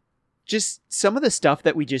man, just some of the stuff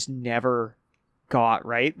that we just never got,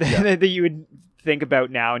 right? That you would think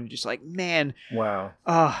about now and just like, man, Wow.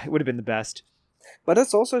 it would have been the best. But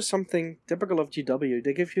that's also something typical of GW.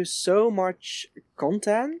 They give you so much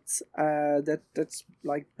content that's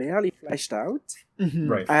like barely fleshed out. Mhm.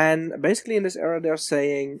 Right. And basically in this era they're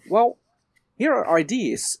saying, well, here are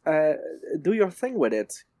ideas. Do your thing with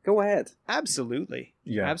it. Go ahead. Absolutely.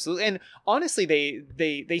 Yeah. Absolutely. And honestly,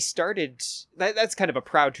 they started, that's kind of a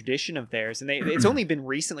proud tradition of theirs. And it's only been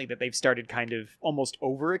recently that they've started kind of almost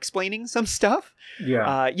over-explaining some stuff.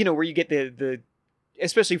 Yeah. Where you get the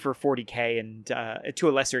especially for 40K and to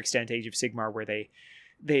a lesser extent Age of Sigmar, where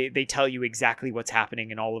they tell you exactly what's happening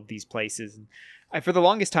in all of these places. And for the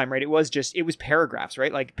longest time, right, it was paragraphs,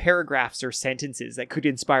 right? Like paragraphs or sentences that could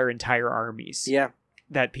inspire entire armies. Yeah.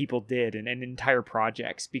 That people did and entire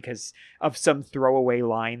projects because of some throwaway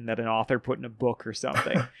line that an author put in a book or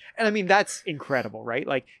something. And I mean, that's incredible, right?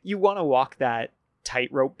 Like, you want to walk that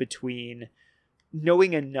tightrope between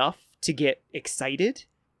knowing enough to get excited,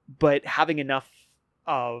 but having enough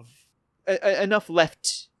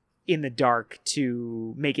left in the dark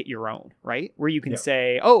to make it your own, right? Where you can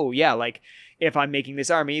say, oh yeah, like, if I'm making this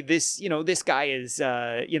army, this guy is,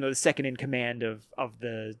 the second in command of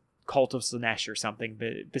the Cult of Slanesh or something,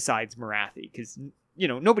 besides Marathi, because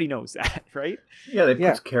nobody knows that, right? Yeah,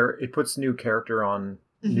 it puts new character on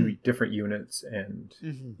new different units, and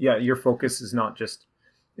your focus is not just.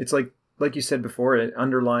 It's like you said before,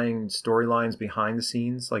 underlying storylines behind the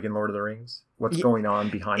scenes, like in Lord of the Rings. What's going on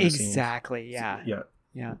behind the scenes? Exactly. Yeah.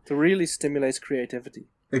 Yeah. To really stimulates creativity.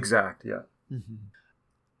 Exact. Yeah. Mm-hmm.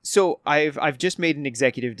 So I've just made an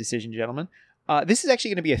executive decision, gentlemen. This is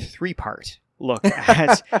actually going to be a 3-part look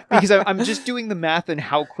at because I'm just doing the math and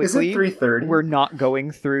how quickly we're not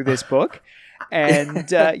going through this book. And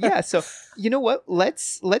so you know what?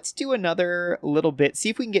 Let's do another little bit. See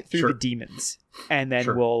if we can get through the demons, and then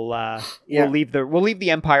we'll leave the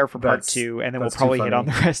Empire for part 2, and then we'll probably hit on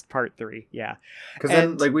the rest part 3. Yeah, because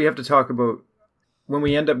then like we have to talk about when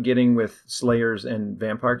we end up getting with Slayers and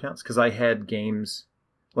Vampire counts. Because I had games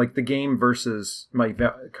like the game versus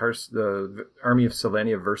the Army of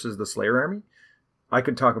Sylvania versus the Slayer Army. I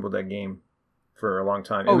could talk about that game for a long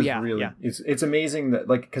time. It's amazing that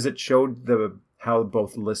because it showed how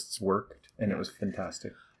both lists worked, and it was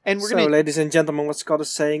fantastic. And ladies and gentlemen, what Scott is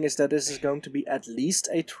saying is that this is going to be at least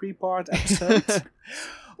a 3-part episode.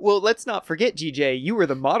 Well, let's not forget, GJ, you were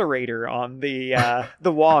the moderator on the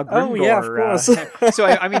WoG Grimgor. Oh yeah, of course. So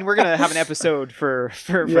I mean, we're gonna have an episode for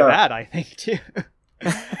that, I think, too.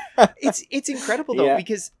 It's incredible though,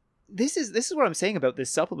 because this is what I'm saying about this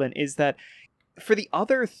supplement is that for the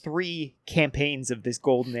other 3 campaigns of this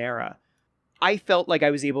golden era, I felt like I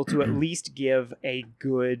was able to at least give a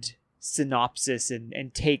good synopsis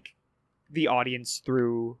and take the audience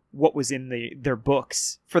through what was in their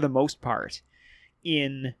books for the most part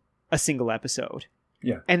in a single episode.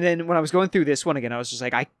 Yeah. And then when I was going through this one again, I was just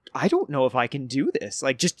like, I don't know if I can do this.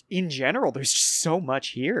 Like, just in general, there's just so much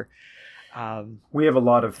here. We have a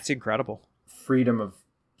lot of it's incredible freedom of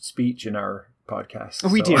speech in our podcast.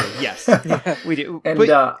 We do, yes. We do. And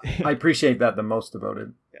I appreciate that the most about it.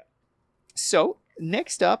 Yeah. So,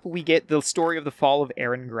 next up, we get the story of the fall of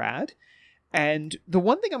Erengrad. And the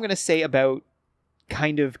one thing I'm going to say about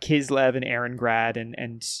kind of Kislev and Erengrad,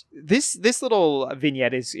 and this little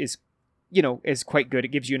vignette is quite good.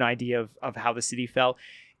 It gives you an idea of how the city fell.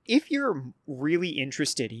 If you're really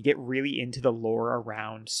interested, you get really into the lore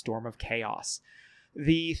around Storm of Chaos.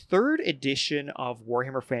 The 3rd edition of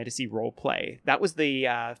Warhammer Fantasy Roleplay, that was the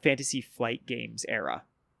Fantasy Flight Games era.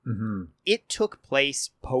 Mm-hmm. It took place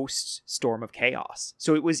post Storm of Chaos.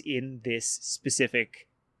 So it was in this specific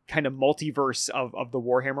kind of multiverse of the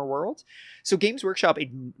Warhammer world. So Games Workshop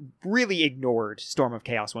really ignored Storm of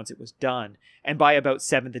Chaos once it was done. And by about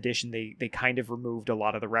 7th edition, they kind of removed a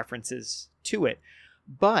lot of the references to it.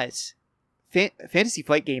 But Fantasy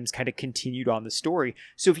Flight Games kind of continued on the story.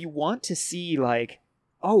 So if you want to see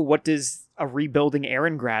what does a rebuilding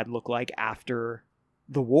Erengrad look like after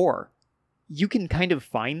the war, you can kind of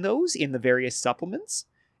find those in the various supplements.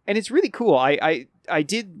 And it's really cool. I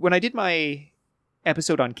did, when I did my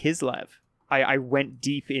episode on Kislev, I went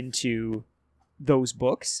deep into those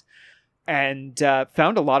books and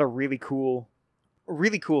found a lot of really cool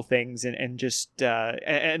things and just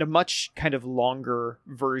and a much kind of longer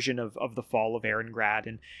version of the fall of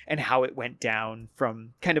Erengrad and how it went down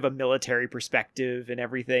from kind of a military perspective and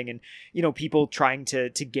everything, and people trying to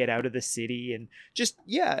get out of the city, and just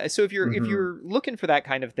so if you're looking for that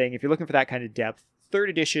kind of thing, if you're looking for that kind of depth, 3rd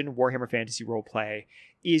edition Warhammer Fantasy Roleplay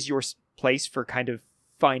is your place for kind of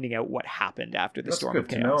finding out what happened after the Storm of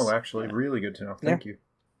Chaos. That's good to know, actually. Yeah. Really good to know. Thank you.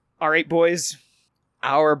 All right, boys.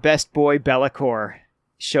 Our best boy Be'lakor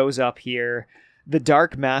shows up here. the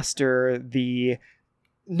Dark Master, the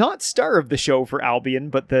not star of the show for Albion,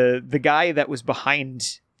 but the guy that was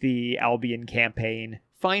behind the Albion campaign,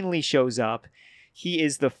 finally shows up. He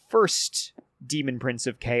is the first Demon Prince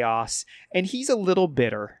of Chaos, and he's a little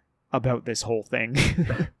bitter about this whole thing.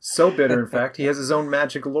 So bitter, in fact, he has his own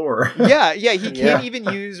magic lore. Yeah, he can't even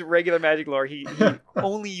use regular magic lore. He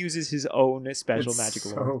only uses his own special magic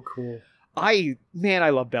lore. So cool. I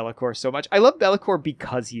love Be'lakor so much. I love Be'lakor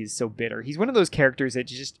because he is so bitter. He's one of those characters that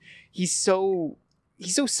he's so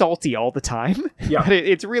salty all the time. Yeah. That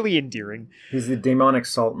it's really endearing. He's the demonic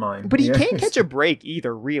salt mine. But he can't catch a break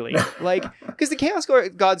either, really. Like, because the Chaos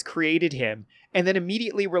Gods created him, and then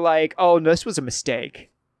immediately were like, oh, no, this was a mistake.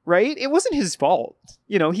 Right? It wasn't his fault.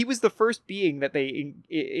 You know, he was the first being that they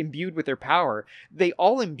imbued with their power. They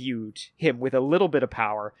all imbued him with a little bit of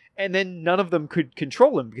power, and then none of them could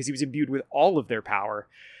control him because he was imbued with all of their power.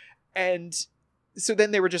 And so then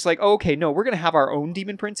they were just like, oh, okay, no, we're going to have our own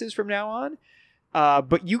demon princes from now on,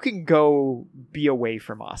 but you can go be away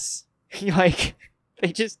from us. Like,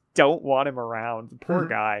 they just don't want him around. The poor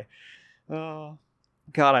guy. Oh,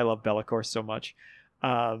 God, I love Be'lakor so much.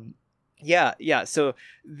 Yeah. So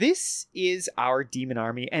this is our demon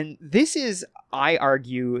army, and this is, I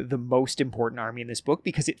argue, the most important army in this book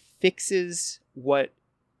because it fixes what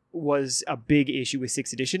was a big issue with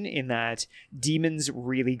 6th edition in that demons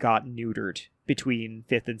really got neutered between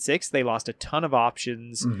 5th and 6th. They lost a ton of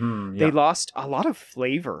options. They lost a lot of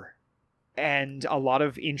flavor and a lot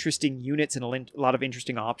of interesting units and a lot of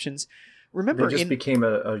interesting options. Remember, they just became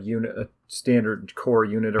a unit, a standard core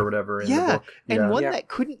unit or whatever in the book. And one that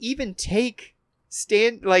couldn't even take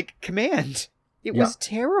command. It was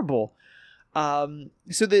terrible.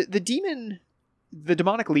 So the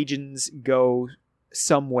demonic legions go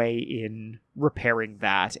some way in repairing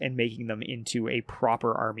that and making them into a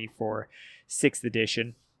proper army for 6th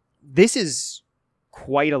edition. This is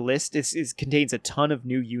quite a list. This contains a ton of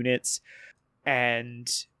new units, and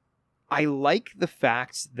I like the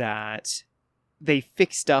fact that they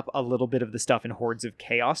fixed up a little bit of the stuff in Hordes of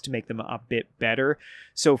Chaos to make them a bit better.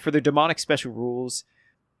 So for the demonic special rules,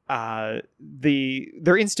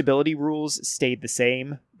 their instability rules stayed the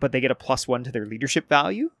same, but they get a +1 to their leadership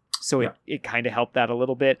value. So it kind of helped that a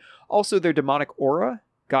little bit. Also, their demonic aura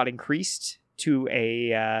got increased to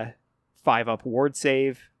a 5-up ward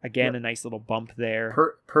save. Again, a nice little bump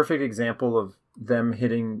there. Perfect example of them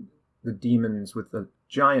hitting the demons with a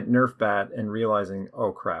giant Nerf bat and realizing,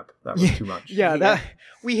 oh crap, that was too much.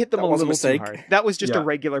 We hit them a little too hard. That was just a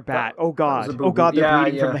regular bat. Oh god, they're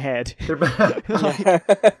bleeding from the head.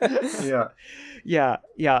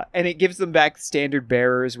 Yeah, and it gives them back standard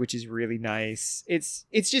bearers, which is really nice.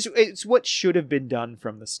 It's what should have been done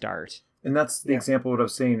from the start. And that's the example of what I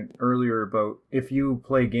was saying earlier about if you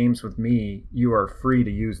play games with me, you are free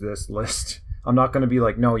to use this list. I'm not going to be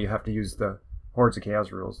like, no, you have to use the Hordes of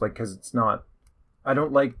Chaos rules, like, because it's not. I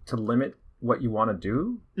don't like to limit what you want to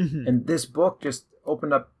do. Mm-hmm. And this book just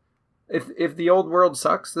opened up. If the old world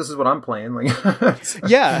sucks, this is what I'm playing. Like,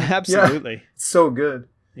 yeah, absolutely. Yeah, it's so good.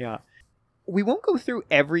 Yeah. We won't go through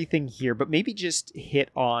everything here, but maybe just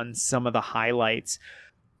hit on some of the highlights.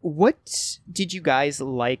 What did you guys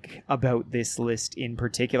like about this list in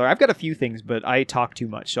particular? I've got a few things, but I talk too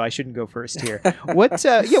much, so I shouldn't go first here. What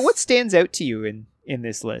stands out to you in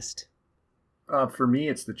this list? For me,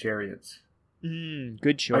 it's the chariots.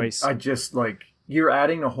 Good choice. I just you're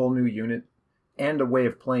adding a whole new unit and a way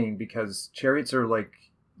of playing because chariots are like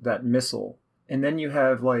that missile. And then you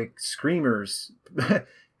have screamers.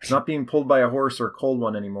 It's not being pulled by a horse or a cold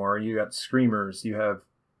one anymore. You got screamers. You have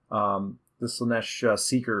the Slaanesh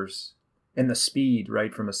seekers and the speed,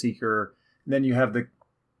 right, from a seeker. And then you have the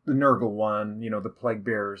Nurgle one, the plague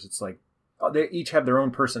bearers. It's like they each have their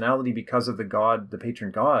own personality because of the god, the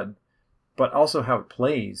patron god, but also how it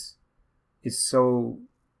plays is so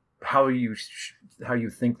how you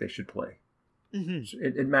think they should play. Mm-hmm.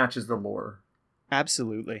 It matches the lore.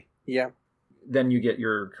 Absolutely. Yeah. Then you get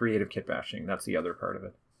your creative kit bashing. That's the other part of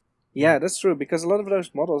it. Yeah, that's true, because a lot of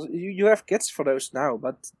those models, you have kits for those now,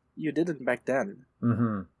 but you didn't back then.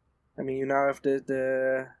 Mm-hmm. I mean, you now have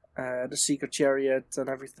the Seeker Chariot and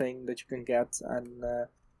everything that you can get, and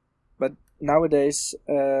but nowadays,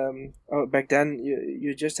 back then,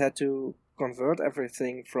 you just had to convert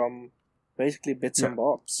everything from basically bits and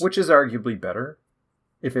bobs. Which is arguably better,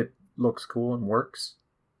 if it looks cool and works.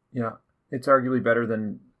 Yeah, it's arguably better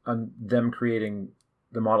than them creating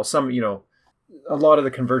the model. Some, a lot of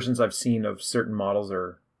the conversions I've seen of certain models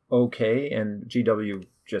are okay, and GW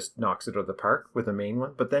just knocks it out of the park with the main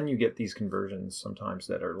one. But then you get these conversions sometimes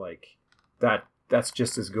that are that's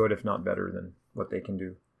just as good, if not better, than what they can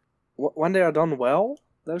do. When they are done well,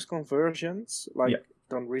 those conversions, Yeah.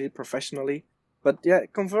 done really professionally. But yeah,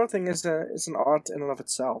 converting is an art in and of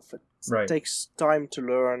itself. It Right. takes time to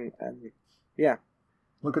learn, and yeah.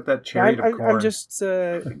 Look at that chariot of corn. I'm just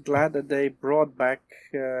glad that they brought back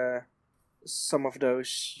some of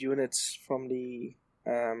those units from the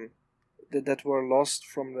that were lost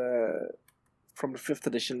from the 5th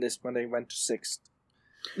edition list when they went to 6th.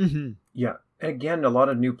 Mm-hmm. Yeah. Again, a lot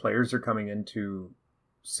of new players are coming into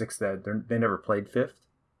 6th ed. They never played 5th,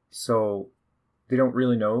 so they don't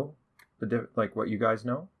really know like what you guys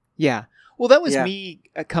know. Yeah. Well, that was Yeah. me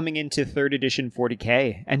coming into 3rd edition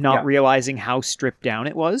 40K and not realizing how stripped down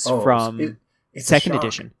it was from it's 2nd a shock.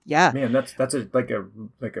 edition. Yeah. Man, that's like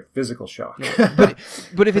a physical shock.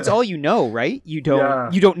 But if it's all you know, right? You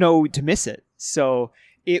don't know to miss it. So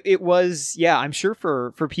it was, I'm sure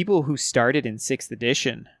for people who started in 6th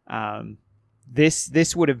edition,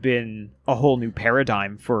 this would have been a whole new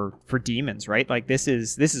paradigm for demons, right? Like this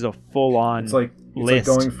is a full on it's like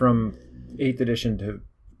going from 8th edition to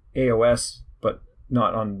AOS, but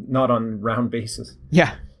not on round basis.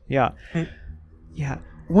 Yeah.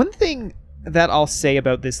 One thing that I'll say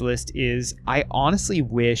about this list is I honestly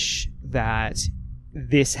wish that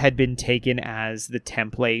this had been taken as the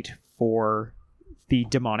template for the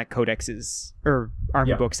demonic codexes or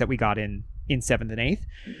army books that we got in 7th and 8th.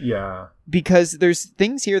 Yeah. Because there's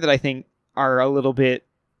things here that I think are a little bit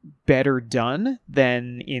better done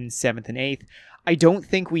than in 7th and 8th. I don't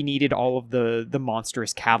think we needed all of the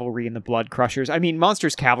monstrous cavalry and the blood crushers. I mean,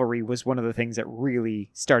 monstrous cavalry was one of the things that really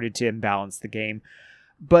started to imbalance the game.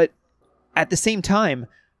 But at the same time,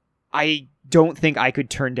 I don't think I could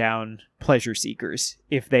turn down pleasure seekers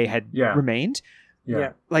if they had remained.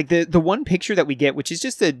 Yeah. Like the one picture that we get, which is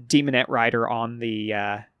just a demonette rider on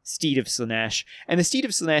the Steed of Slaanesh. And the Steed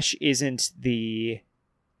of Slaanesh isn't the...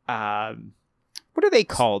 what are they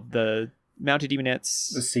called? The mounted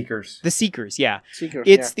demonettes? The Seekers. The Seekers, yeah. Seekers,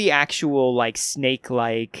 It's the actual like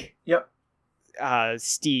snake-like Yep.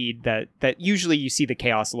 steed that usually you see the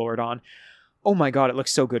Chaos Lord on. Oh my god, it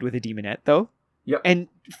looks so good with a demonette, though. Yep. And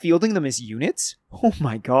fielding them as units? Oh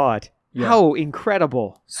my god. Yeah. How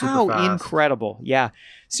incredible. Super fast. Incredible. Yeah.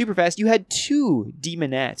 Super fast. You had 2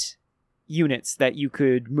 demonette units that you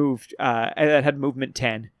could move, that had movement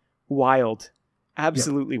 10. Wild.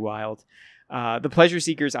 Absolutely wild. The Pleasure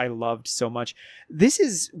Seekers I loved so much. This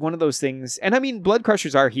is one of those things, and I mean, Blood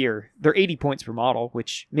Crushers are here. They're 80 points per model,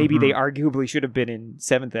 which maybe they arguably should have been in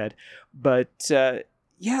 7th ed. But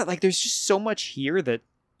like there's just so much here that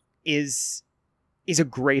is a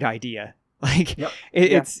great idea. Like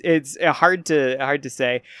it's hard to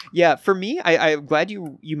say. Yeah, for me, I'm glad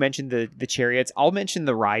you mentioned the chariots. I'll mention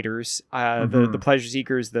the riders, the Pleasure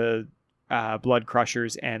Seekers, the Blood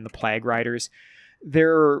Crushers, and the Plague Riders.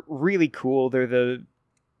 They're really cool.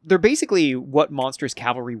 They're basically what Monstrous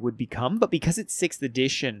Cavalry would become, but because it's 6th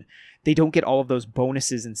edition, they don't get all of those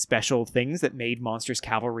bonuses and special things that made Monstrous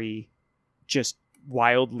Cavalry just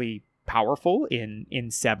wildly powerful in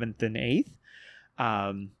 7th and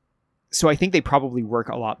 8th. So I think they probably work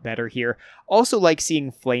a lot better here. Also like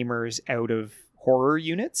seeing Flamers out of horror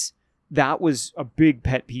units. That was a big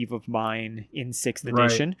pet peeve of mine in 6th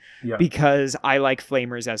edition because I like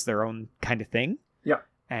Flamers as their own kind of thing. Yeah.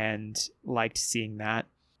 And liked seeing that.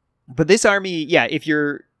 But this army, if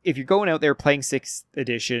you're going out there playing 6th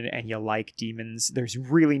edition and you like demons, there's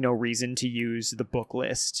really no reason to use the book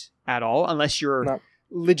list at all unless you're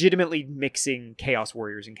legitimately mixing Chaos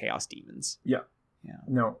Warriors and Chaos Demons. Yeah.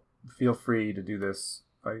 No, feel free to do this.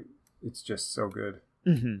 It's just so good.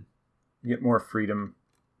 Mm-hmm. You get more freedom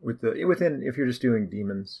within if you're just doing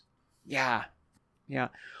demons. Yeah.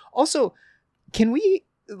 Also, can we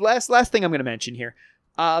last thing I'm going to mention here?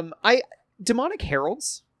 Demonic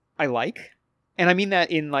Heralds I like, and I mean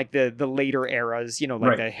that in like the later eras,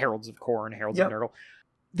 the Heralds of Khorne, Heralds of Nurgle.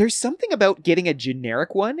 There's something about getting a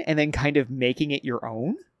generic one and then kind of making it your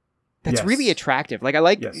own that's really attractive. Like I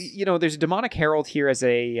like, there's a Demonic Herald here as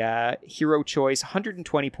a hero choice,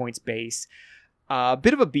 120 points base, a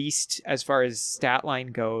bit of a beast as far as stat line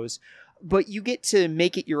goes, but you get to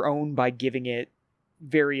make it your own by giving it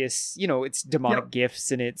various, it's demonic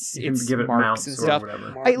gifts and it's marks and stuff.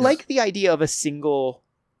 I like the idea of a single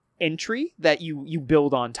entry that you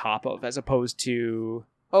build on top of, as opposed to,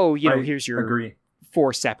 here's your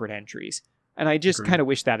 4 separate entries. And I just kind of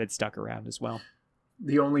wish that had stuck around as well.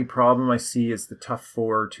 The only problem I see is the tough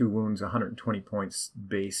 4, 2 wounds, 120 points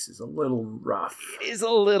base is a little rough. It is a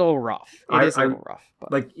little rough.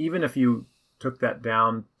 But... Like, even if you took that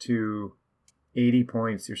down to 80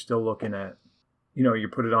 points, you're still looking at, you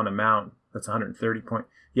put it on a mount, that's 130 points.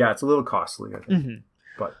 Yeah, it's a little costly, I think. Mm-hmm.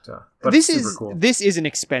 But this it's super is cool. this is an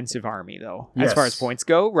expensive army, though, as Yes. far as points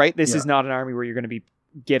go, right? This is Yeah. not an army where you're going to be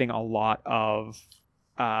getting a lot of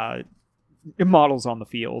models on the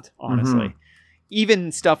field, honestly. Mhm.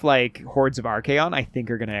 Even stuff like Hordes of Archaon, I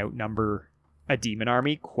think, are going to outnumber a demon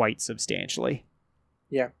army quite substantially.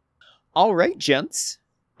 Yeah. All right, gents.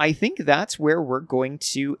 I think that's where we're going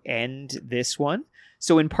to end this one.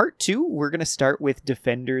 So in part 2, we're going to start with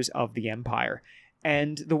Defenders of the Empire.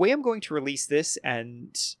 And the way I'm going to release this,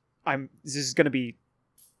 and this is going to be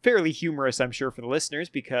fairly humorous, I'm sure, for the listeners,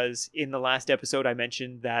 because in the last episode I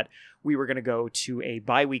mentioned that we were going to go to a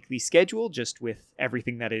bi-weekly schedule, just with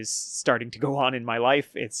everything that is starting to go on in my life.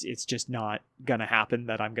 It's just not going to happen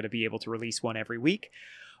that I'm going to be able to release one every week.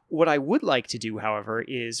 What I would like to do, however,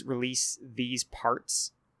 is release these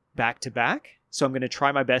parts back to back. So I'm going to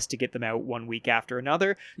try my best to get them out one week after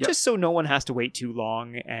another, Yep. just so no one has to wait too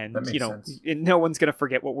long, and That makes sense. no one's going to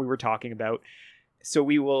forget what we were talking about. So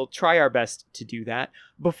we will try our best to do that.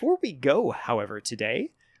 Before we go, however,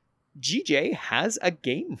 today, GJ has a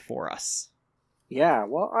game for us. Yeah,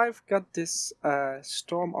 well, I've got this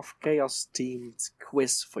Storm of Chaos themed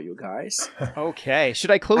quiz for you guys. Okay,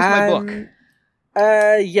 should I close my book?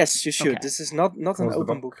 Yes, you should. Okay. This is not an Close the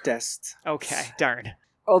open book. book test. Okay, darn.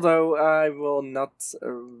 Although I will not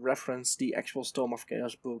reference the actual Storm of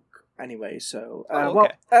Chaos book anyway, so...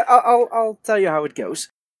 okay. I'll tell you how it goes.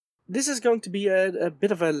 This is going to be a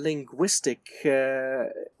bit of a linguistic...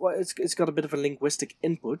 it's got a bit of a linguistic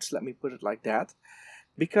input, let me put it like that.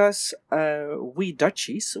 Because we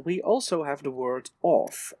Dutchies, we also have the word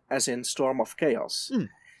of, as in Storm of Chaos.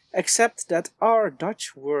 Except that our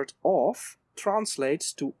Dutch word of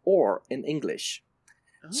translates to or in English.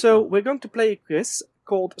 So we're going to play a quiz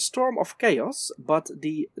called Storm of Chaos, but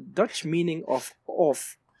the Dutch meaning of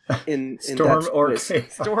in Storm that or quiz.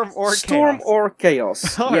 chaos. Storm Storm chaos. or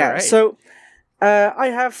chaos. All Yeah. right. So I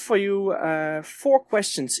have for you 4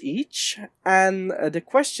 questions each, and the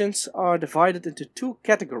questions are divided into 2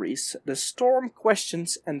 categories: the storm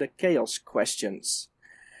questions and the chaos questions.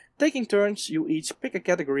 Taking turns, you each pick a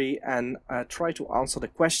category and try to answer the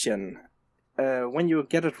question. When you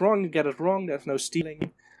get it wrong, you get it wrong. There's no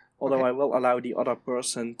stealing. Although Okay. I will allow the other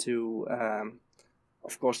person to,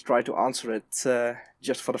 of course, try to answer it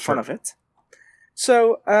just for the fun Sure. of it.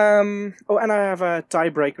 So, and I have a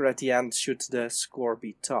tiebreaker at the end should the score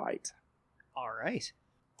be tied. All right.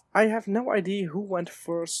 I have no idea who went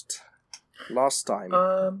first last time.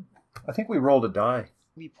 I think we rolled a die.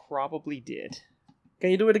 We probably did.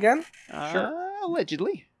 Can you do it again?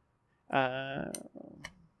 Allegedly.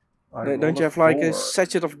 Don't you have like a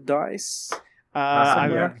sachet of dice? I'm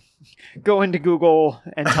somewhere. going to Google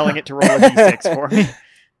and telling it to roll a d6 for me.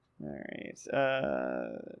 All right.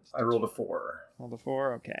 I rolled a 4. Roll the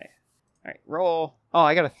 4. Okay. All right. Roll. Oh,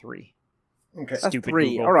 I got a 3. Okay. A Stupid 3.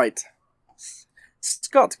 Google. All right.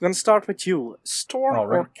 Scott, I'm going to start with you. Storm All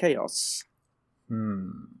right. or chaos?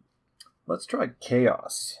 Let's try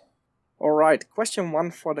chaos. All right. Question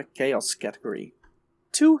 1 for the chaos category.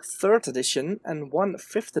 2 3rd edition and 1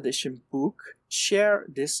 5th edition book share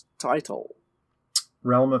this title.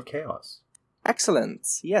 Realm of Chaos. Excellent.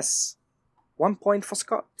 Yes. 1 point for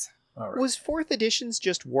Scott. All right. Was 4th edition's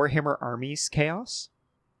just Warhammer Armies Chaos?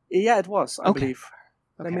 Yeah, it was, I Okay. believe.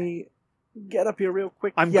 Let Okay. me get up here real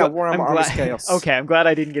quick. I'm Warhammer I'm Armies glad. Chaos. Okay, I'm glad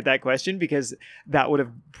I didn't get that question because that would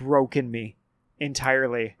have broken me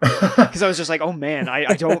entirely. Because I was just like, oh man,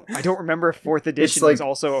 I don't remember if 4th edition like- was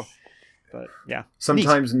also. But yeah,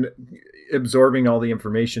 Sometimes absorbing all the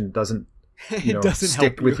information doesn't, it doesn't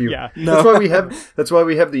stick help with you. Yeah, No. That's why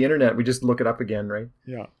we have the internet. We just look it up again, right?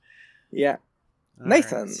 yeah. Yeah. All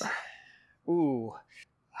Nathan. right. Ooh.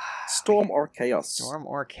 Storm or chaos? Storm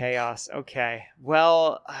or chaos? Okay.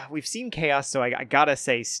 Well, we've seen chaos, so I gotta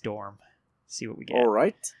say storm. See what we get. All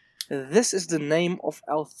right. This is the name of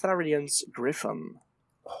Eltharion's griffin.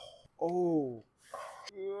 Oh.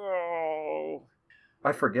 Oh.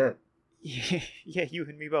 I forget. Yeah, you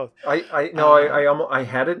and me both. I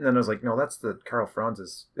had it, and then I was like, no, that's the Karl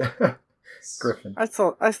Franz's Griffin. I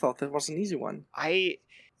thought that was an easy one. I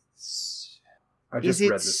Is just it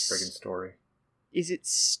read this friggin' story. Is it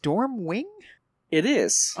Stormwing? It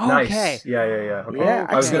is. Oh, Nice. okay. Yeah. Okay. Yeah,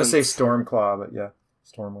 I was gonna say excellent. Stormclaw, but yeah,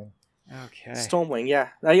 Stormwing. Okay. Stormwing, yeah.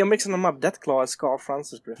 Now you're mixing them up. Deathclaw is Karl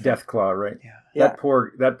Francis Griffin. Deathclaw, right? Yeah. Yeah.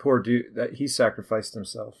 That poor dude. That he sacrificed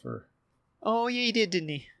himself for. Oh, yeah, he did, didn't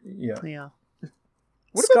he? Yeah. Yeah.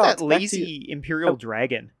 What Scott, about that back to lazy Imperial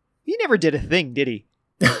Dragon? He never did a thing, did he?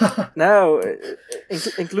 No,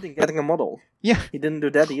 including getting a model. Yeah. He didn't do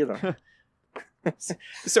that either.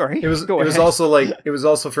 Sorry. It was ahead.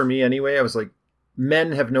 also for me anyway. I was like,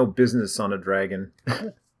 men have no business on a dragon.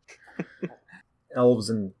 elves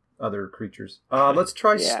and other creatures. Let's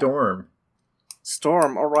try Yeah. Storm.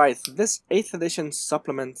 Storm, alright. This 8th edition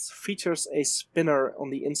supplement features a spinner on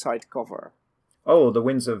the inside cover. Oh, the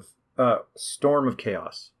winds of Storm of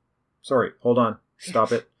Chaos. Sorry, hold on.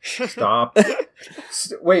 Stop it. Stop.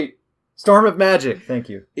 Wait. Storm of Magic. Thank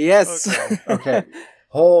you. Yes. Okay.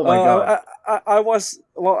 Oh my god. I was,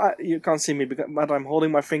 you can't see me, but I'm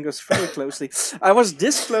holding my fingers very closely. I was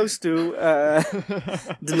this close to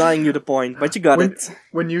denying you the point, but you got it.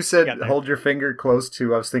 When you said Got there. hold your finger close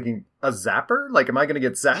to, I was thinking, a zapper? Like, am I going to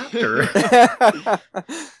get zapped? Or?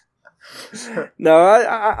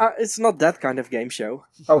 No, it's not that kind of game show.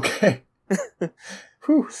 Okay.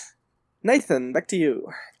 Whew. Nathan, back to you.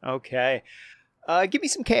 Okay. Give me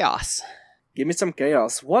some chaos. Give me some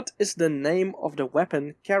chaos. What is the name of the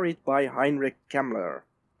weapon carried by Heinrich Kemmler?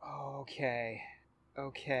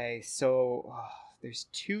 Okay, so there's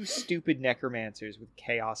 2 stupid necromancers with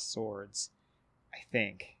chaos swords, I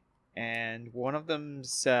think. And one of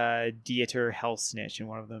them's Dieter Helsnitch, and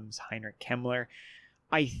one of them's Heinrich Kemmler.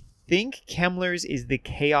 I think Kemmler's is the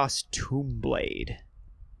Chaos Tombblade.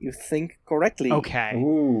 You think correctly. Okay.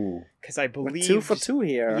 Ooh. Because I We're believe... 2 for 2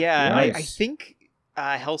 here. Yeah, Nice. I think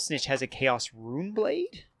Helsnitch has a Chaos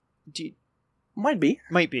Runeblade? Might be.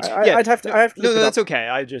 Might be. I have to No, look it that's up.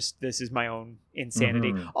 okay. This is my own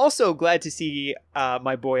insanity. Mhm. Also, glad to see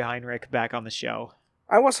my boy Heinrich back on the show.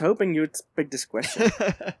 I was hoping you'd pick this question.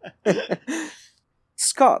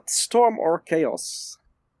 Scott, Storm or Chaos?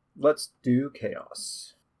 Let's do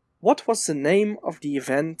Chaos. What was the name of the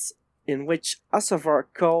event in which Asavar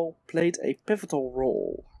Kull played a pivotal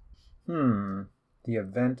role? The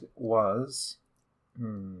event was...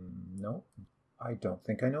 No. I don't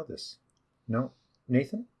think I know this. No.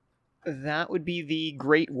 Nathan? That would be the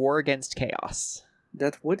Great War Against Chaos.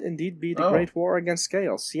 That would indeed be the Oh. Great War Against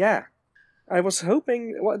Chaos, yeah. I was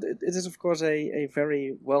hoping... Well, it is of course a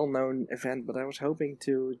very well-known event, but I was hoping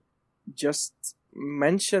to just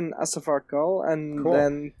mention Asavar Kull and Cool.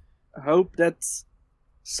 then hope that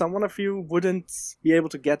someone of you wouldn't be able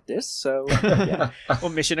to get this, so yeah. Well,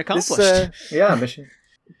 mission This accomplished. Yeah, mission.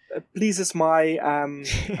 pleases my,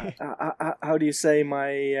 how do you say,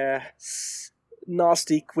 my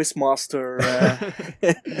nasty quizmaster,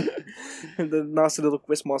 the nasty little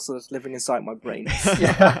quizmaster that's living inside my brain.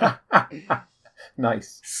 Yeah.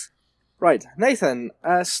 Nice. Right, Nathan,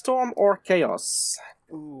 Storm or Chaos?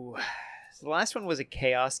 Ooh. So the last one was a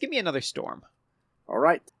Chaos. Give me another Storm.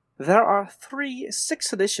 Alright. There are 3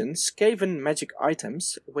 6th edition Skaven magic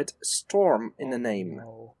items with Storm in the name.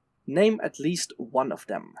 No. Name at least one of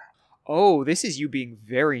them. Oh, this is you being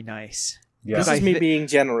very nice. Yeah. This I is me thi- being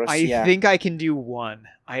generous, I yeah. think I can do one.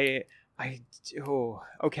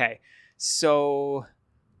 Okay. So,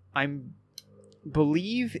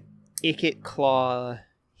 believe Ikit Claw,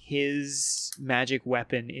 his magic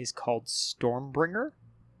weapon is called Stormbringer?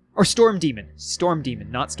 Or Storm Demon. Storm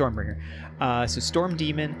Demon, not Stormbringer. So Storm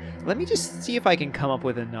Demon. Let me just see if I can come up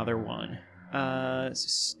with another one. So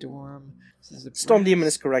Storm... Storm Demon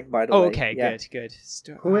is correct, by the way. Oh, okay, yeah. good.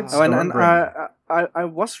 Who is Oh, and Stormbringer? I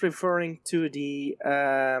was referring to the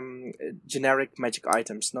generic magic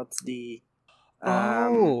items, not the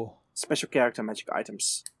special character magic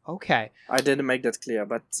items. Okay. I didn't make that clear,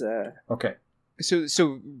 but Okay.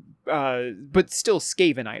 But still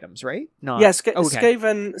Skaven items, right? Not... yeah, okay.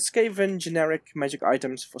 Skaven generic magic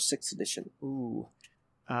items for 6th edition. Ooh.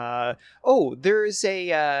 There's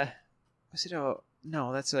a was it a...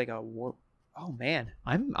 No, that's like a war... Oh man,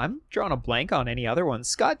 I'm drawing a blank on any other ones.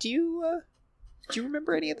 Scott, do you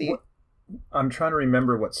remember any of the... I'm trying to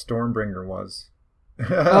remember what Stormbringer was.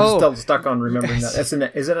 Oh. I'm still stuck on remembering Yes.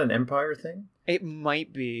 that. Is it an Empire thing? It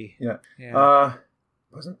might be. Yeah.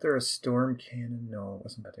 Wasn't there a Storm Cannon? No, it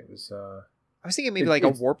wasn't that. It was I was thinking maybe like a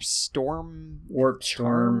Warp Storm Warp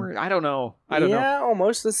charm. Storm. I don't know. I don't know. Yeah,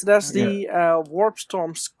 almost. There's the Warp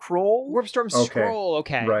Storm Scroll. Warp Storm Okay. Scroll.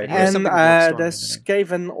 Okay. Right. It has And something with Warp Storm the in it.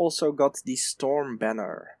 Skaven also got the Storm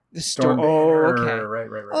Banner. The Storm. Banner. Oh, okay.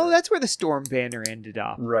 Right. Oh, that's where the Storm Banner ended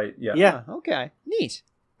up. Right. Yeah. Yeah. Okay. Neat.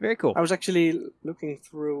 Very cool. I was actually looking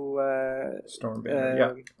through... Storm Banner.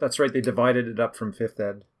 Yeah. That's right. They divided it up from 5th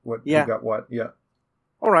Ed. Who got what? Yeah.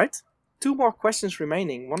 Alright. 2 more questions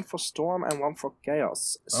remaining. One for Storm and one for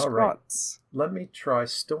Chaos. All right. Scott, Let me try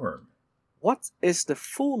Storm. what is the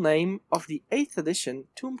full name of the 8th edition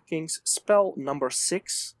Tomb King's spell number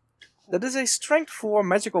 6? That is a strength 4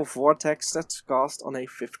 magical vortex that's cast on a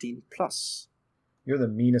 15+. You're the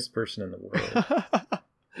meanest person in the world.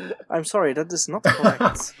 I'm sorry, that is not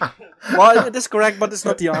correct. Well, it is correct, but it's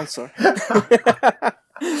not the answer.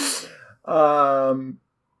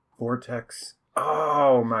 Vortex.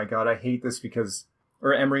 Oh my god, I hate this because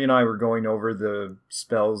or Emery and I were going over the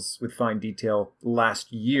spells with fine detail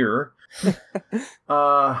last year.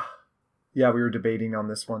 Yeah, we were debating on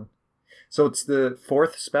this one. So it's the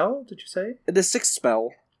 4th spell, did you say? The 6th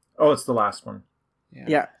spell. Oh, it's the last one.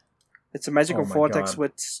 Yeah. It's a magical Oh my vortex God.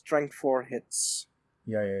 with strength 4 hits.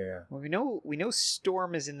 Yeah. Well, we know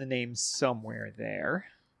storm is in the name somewhere there.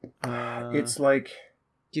 It's like...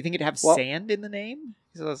 Do you think it'd have Well- sand in the name?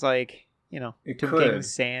 So it's like, It Tomb could.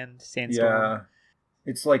 King's sandstorm. Yeah.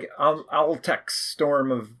 It's like Altex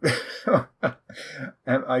Storm of...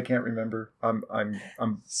 I can't remember. I'm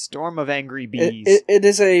Storm of angry bees. It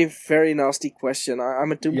is a very nasty question.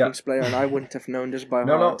 I'm a Tomb Yeah. Kings player, and I wouldn't have known this by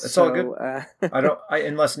No, heart. it's all so, good. I don't.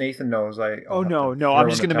 Unless Nathan knows. Oh no, I'm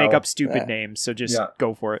just gonna make up stupid names, so just Yeah.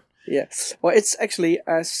 go for it. Yeah. Well, it's actually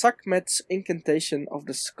Sakmet's Incantation of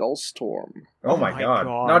the Skull Storm. Oh my god.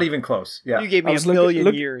 Not even close. Yeah. You gave me I a was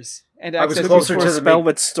million years. And I was access closer for to a the spell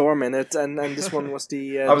with storm in it, and this one was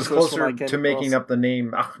the. I was the first one closer I came to making across. up the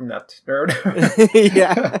name Ahmed nerd.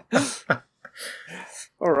 Yeah.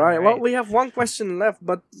 All right. Well, Alright. we have one question left,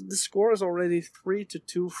 but the score is already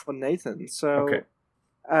 3-2 for Nathan. So, Okay.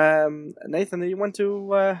 Nathan, do you want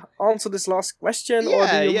to answer this last question, or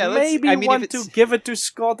Yeah, do you yeah, let's- maybe I mean, if want it's- to give it to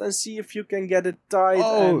Scott and see if you can get it tied?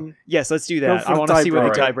 Oh, and... yes, let's do Go that. for I the want to see what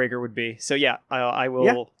the tiebreaker. tiebreaker would be. So yeah, I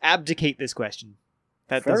will abdicate this question.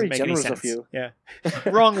 That Very doesn't make any generous sense. of you. Yeah,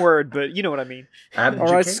 wrong word, but you know what I mean. All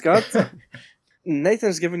right, Scott.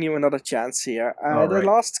 Nathan's giving you another chance here. All The right.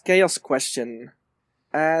 last chaos question,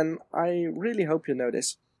 and I really hope you know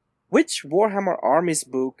this. Which Warhammer Armies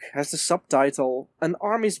book has the subtitle An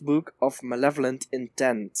Armies Book of Malevolent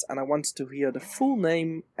Intent? And I want to hear the full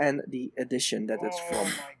name and the edition that it's from.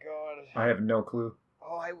 my god! I have no clue.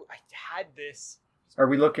 Oh, I had this. Are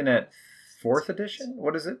we looking at 4th edition?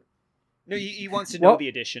 What is it? No, he wants to know Well, the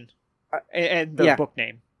edition I- and the yeah. book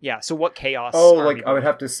name. Yeah. So what chaos? Oh, army like I would book?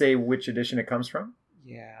 have to say which edition it comes from.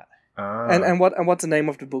 Yeah. Ah. And what the name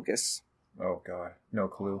of the book is. Oh god, no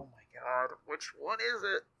clue. Oh my god! Which one is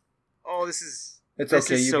it? Oh, this is It's this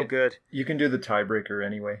okay. is You so can, good. you can do the tiebreaker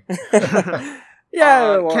anyway.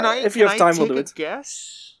 Yeah, well, can I? if you have time, we'll take do a it.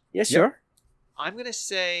 guess? Yeah, sure. I'm gonna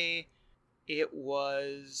say it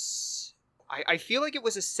was. I feel like it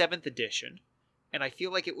was a 7th edition, and I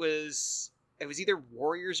feel like it was either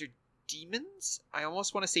warriors or demons. I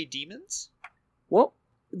almost want to say demons. Well,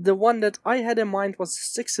 the one that I had in mind was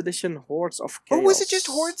 6th edition Hordes of Chaos. Oh, was it just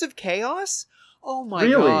Hordes of Chaos? Oh my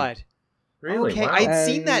Really? god! Really? Okay, Wow. I'd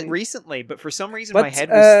seen that And- recently, but for some reason But my head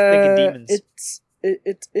was thinking demons.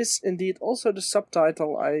 It is indeed also the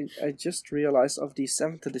subtitle I just realized of the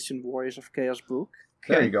 7th edition Warriors of Chaos book.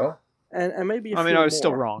 There you go. And maybe a I mean, few I was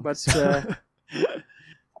still more, wrong. But so-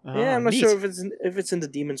 yeah, I'm not neat. sure if it's in the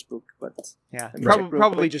Demons book, but Yeah, Let me check real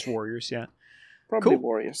probably quick. just warriors. Yeah, probably Cool.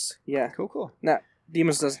 Warriors. Yeah. cool.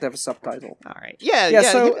 Demons doesn't have a subtitle. All right, yeah. Yeah,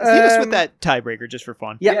 so, hit us with um, that tiebreaker just for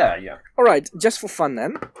fun. Yeah. Yeah. Alright, just for fun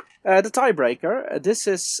then. The tiebreaker, this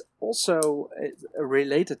is also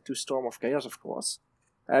related to Storm of Chaos, of course.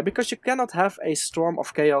 Because you cannot have a Storm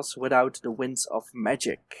of Chaos without the Winds of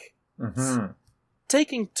Magic. hmm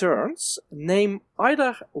Taking turns, name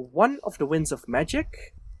either one of the Winds of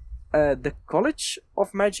Magic, the College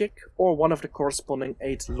of Magic, or one of the corresponding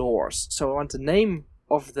 8 lores. So I want the name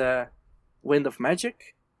of the Wind of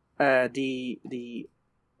Magic, the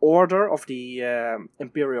order of the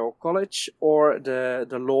Imperial College, or the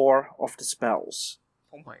lore of the spells.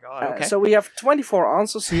 Oh my god. Okay. So we have 24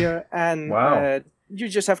 answers here, and Wow. you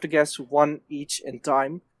just have to guess one each in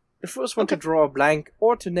time. The first one to Okay. draw a blank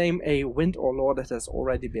or to name a wind or lore that has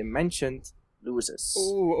already been mentioned loses.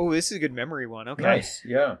 Oh, this is a good memory one. Okay. Nice.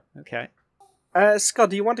 Yeah. Okay.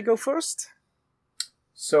 Scott, do you want to go first?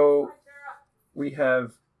 So we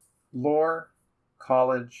have lore,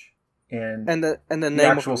 college, and And the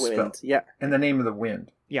name of actual the wind. spell. Yeah. the name of the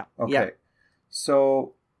wind. Yeah. Okay. Yeah.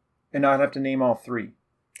 So, and I'd have to name all 3.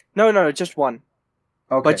 No, just one.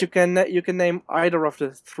 Okay. But you can name either of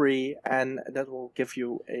the 3, and that will give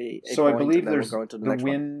you a so I point, believe and then we'll there's go into the the next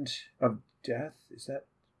one. wind of death. Is that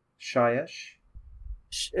Shayesh?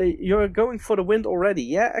 You're going for the wind already.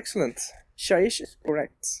 Yeah, excellent. Shaish is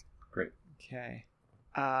correct. Great. Okay.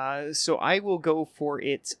 So I will go for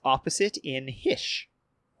its opposite in Hish.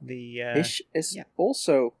 The Ish is yeah.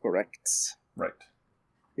 also correct. Right.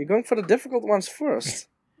 You're going for the difficult ones first.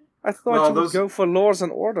 I thought Well, you would those- go for lores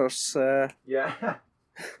and orders. Yeah.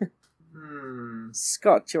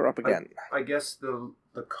 Scott, you're up again. I guess the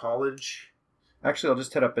college. Actually, I'll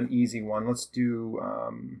just head up an easy one. Let's do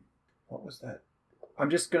what was that? I'm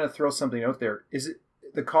just gonna throw something out there. Is it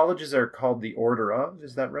the colleges are called the Order of?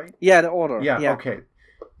 Is that right? Yeah, the order. Yeah. Okay.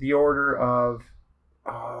 The Order of.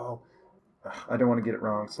 Oh, I don't want to get it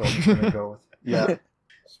wrong, so I'm just gonna go with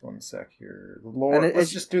Just one sec here. The lore.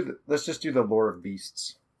 Let's just do the lore of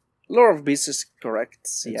beasts. Lore of beasts is correct.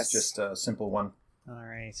 It's yes. just a simple one. All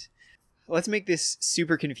right. Let's make this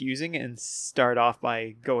super confusing and start off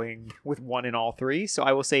by going with one in all three. So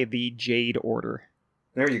I will say the Jade Order.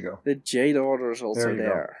 There you go. The Jade Order is also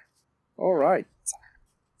there. All right.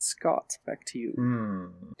 Scott, back to you.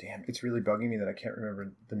 Damn, it's really bugging me that I can't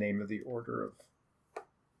remember the name of the Order of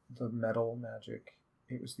the Metal Magic.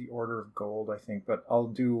 It was the Order of Gold, I think. But I'll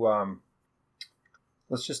do...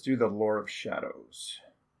 let's just do the Lore of Shadows.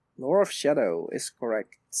 Lore of Shadow is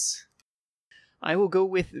correct. I will go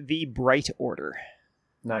with the Bright Order.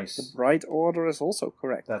 Nice. The Bright Order is also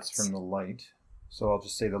correct. That's from the Light. So I'll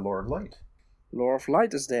just say the Lore of Light. Lore of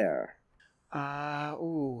Light is there.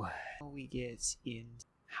 We get in...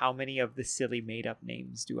 How many of the silly made-up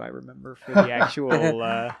names do I remember for the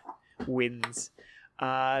actual winds?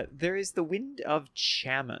 There is the Wind of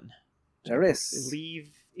Chaman. There is. I believe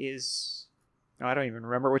is... I don't even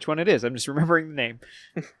remember which one it is. I'm just remembering the name.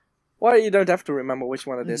 Well, you don't have to remember which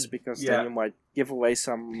one it is, because then you might give away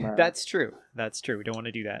some... That's true. We don't want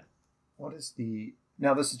to do that. What is the...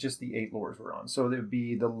 Now, this is just the 8 lores we're on. So there would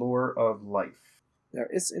be the Lore of Life. There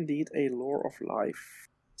is indeed a Lore of Life.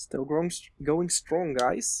 Still going strong,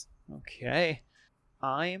 guys. Okay.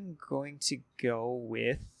 I am going to go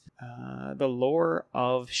with the Lore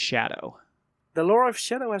of Shadow. The Lore of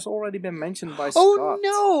Shadow has already been mentioned by Scott. Oh,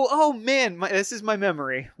 no! Oh, man. This is my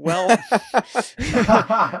memory. Well,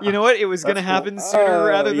 you know what? It was going to happen sooner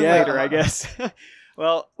rather than later, I guess.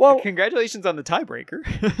 well, congratulations on the tiebreaker.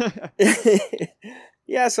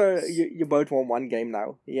 Yeah, so you both won one game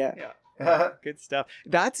now. Yeah. Good stuff.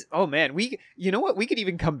 That's you know what? We could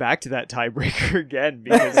even come back to that tiebreaker again,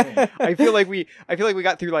 because I feel like we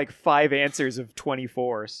got through like 5 answers of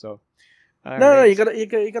 24. So no, you got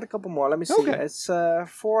a couple more. Let me see. Okay. It's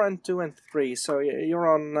 4 and 2 and 3. So you're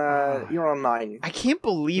on 9. I can't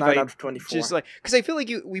believe 9 out of 24. Just like, because I feel like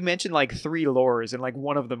we mentioned like 3 lores, and like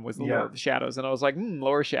one of them was the Lore of the Shadows, and I was like,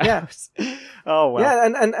 Lore of Shadows. Yeah. Oh well. Yeah,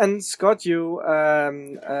 and Scott, you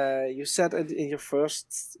said it in your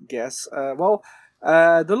first guess.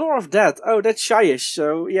 The Lore of Death. Oh, that's Shyish.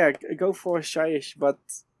 So yeah, go for Shyish. But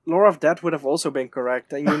Lore of Death would have also been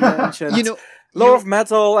correct. And you mentioned Lore of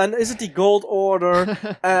Metal, and is it the Gold Order?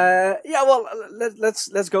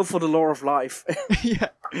 Let's go for the Lore of Life. yeah.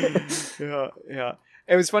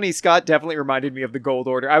 It was funny. Scott definitely reminded me of the Gold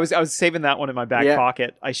Order. I was saving that one in my back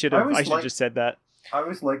pocket. I should have just said that. I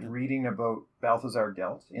was like reading about Balthazar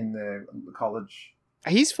Gelt in the college.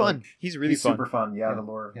 He's fun. He's really fun. Super fun. Yeah, the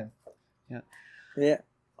lore. Yeah.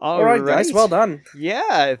 All right, guys. Well done.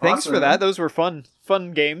 Yeah, thanks for that. Those were fun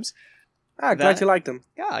games. Glad you liked them.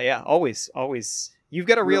 Yeah. Always. You've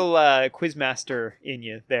got a real quizmaster in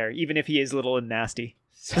you there, even if he is little and nasty.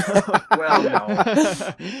 Well, no.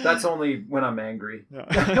 That's only when I'm angry.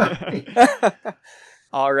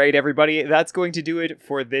 All right, everybody. That's going to do it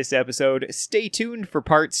for this episode. Stay tuned for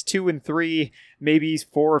parts 2 and 3, maybe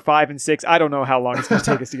 4 or 5 and 6. I don't know how long it's going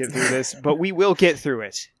to take us to get through this, but we will get through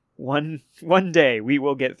it. One day, we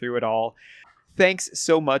will get through it all. Thanks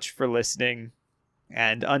so much for listening,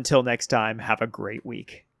 and until next time, have a great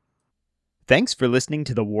week. Thanks for listening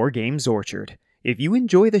to the War Games Orchard. If you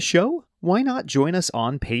enjoy the show, why not join us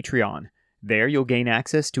on Patreon? There you'll gain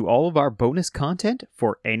access to all of our bonus content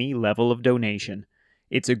for any level of donation.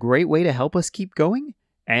 It's a great way to help us keep going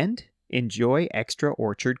and enjoy extra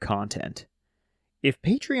Orchard content. If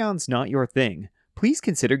Patreon's not your thing, please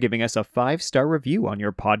consider giving us a 5-star review on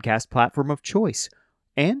your podcast platform of choice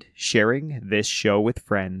and sharing this show with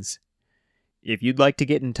friends. If you'd like to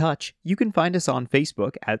get in touch, you can find us on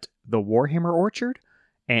Facebook at The Warhammer Orchard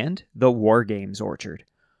and The War Games Orchard,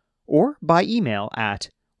 or by email at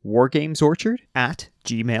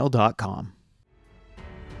wargamesorchard@gmail.com.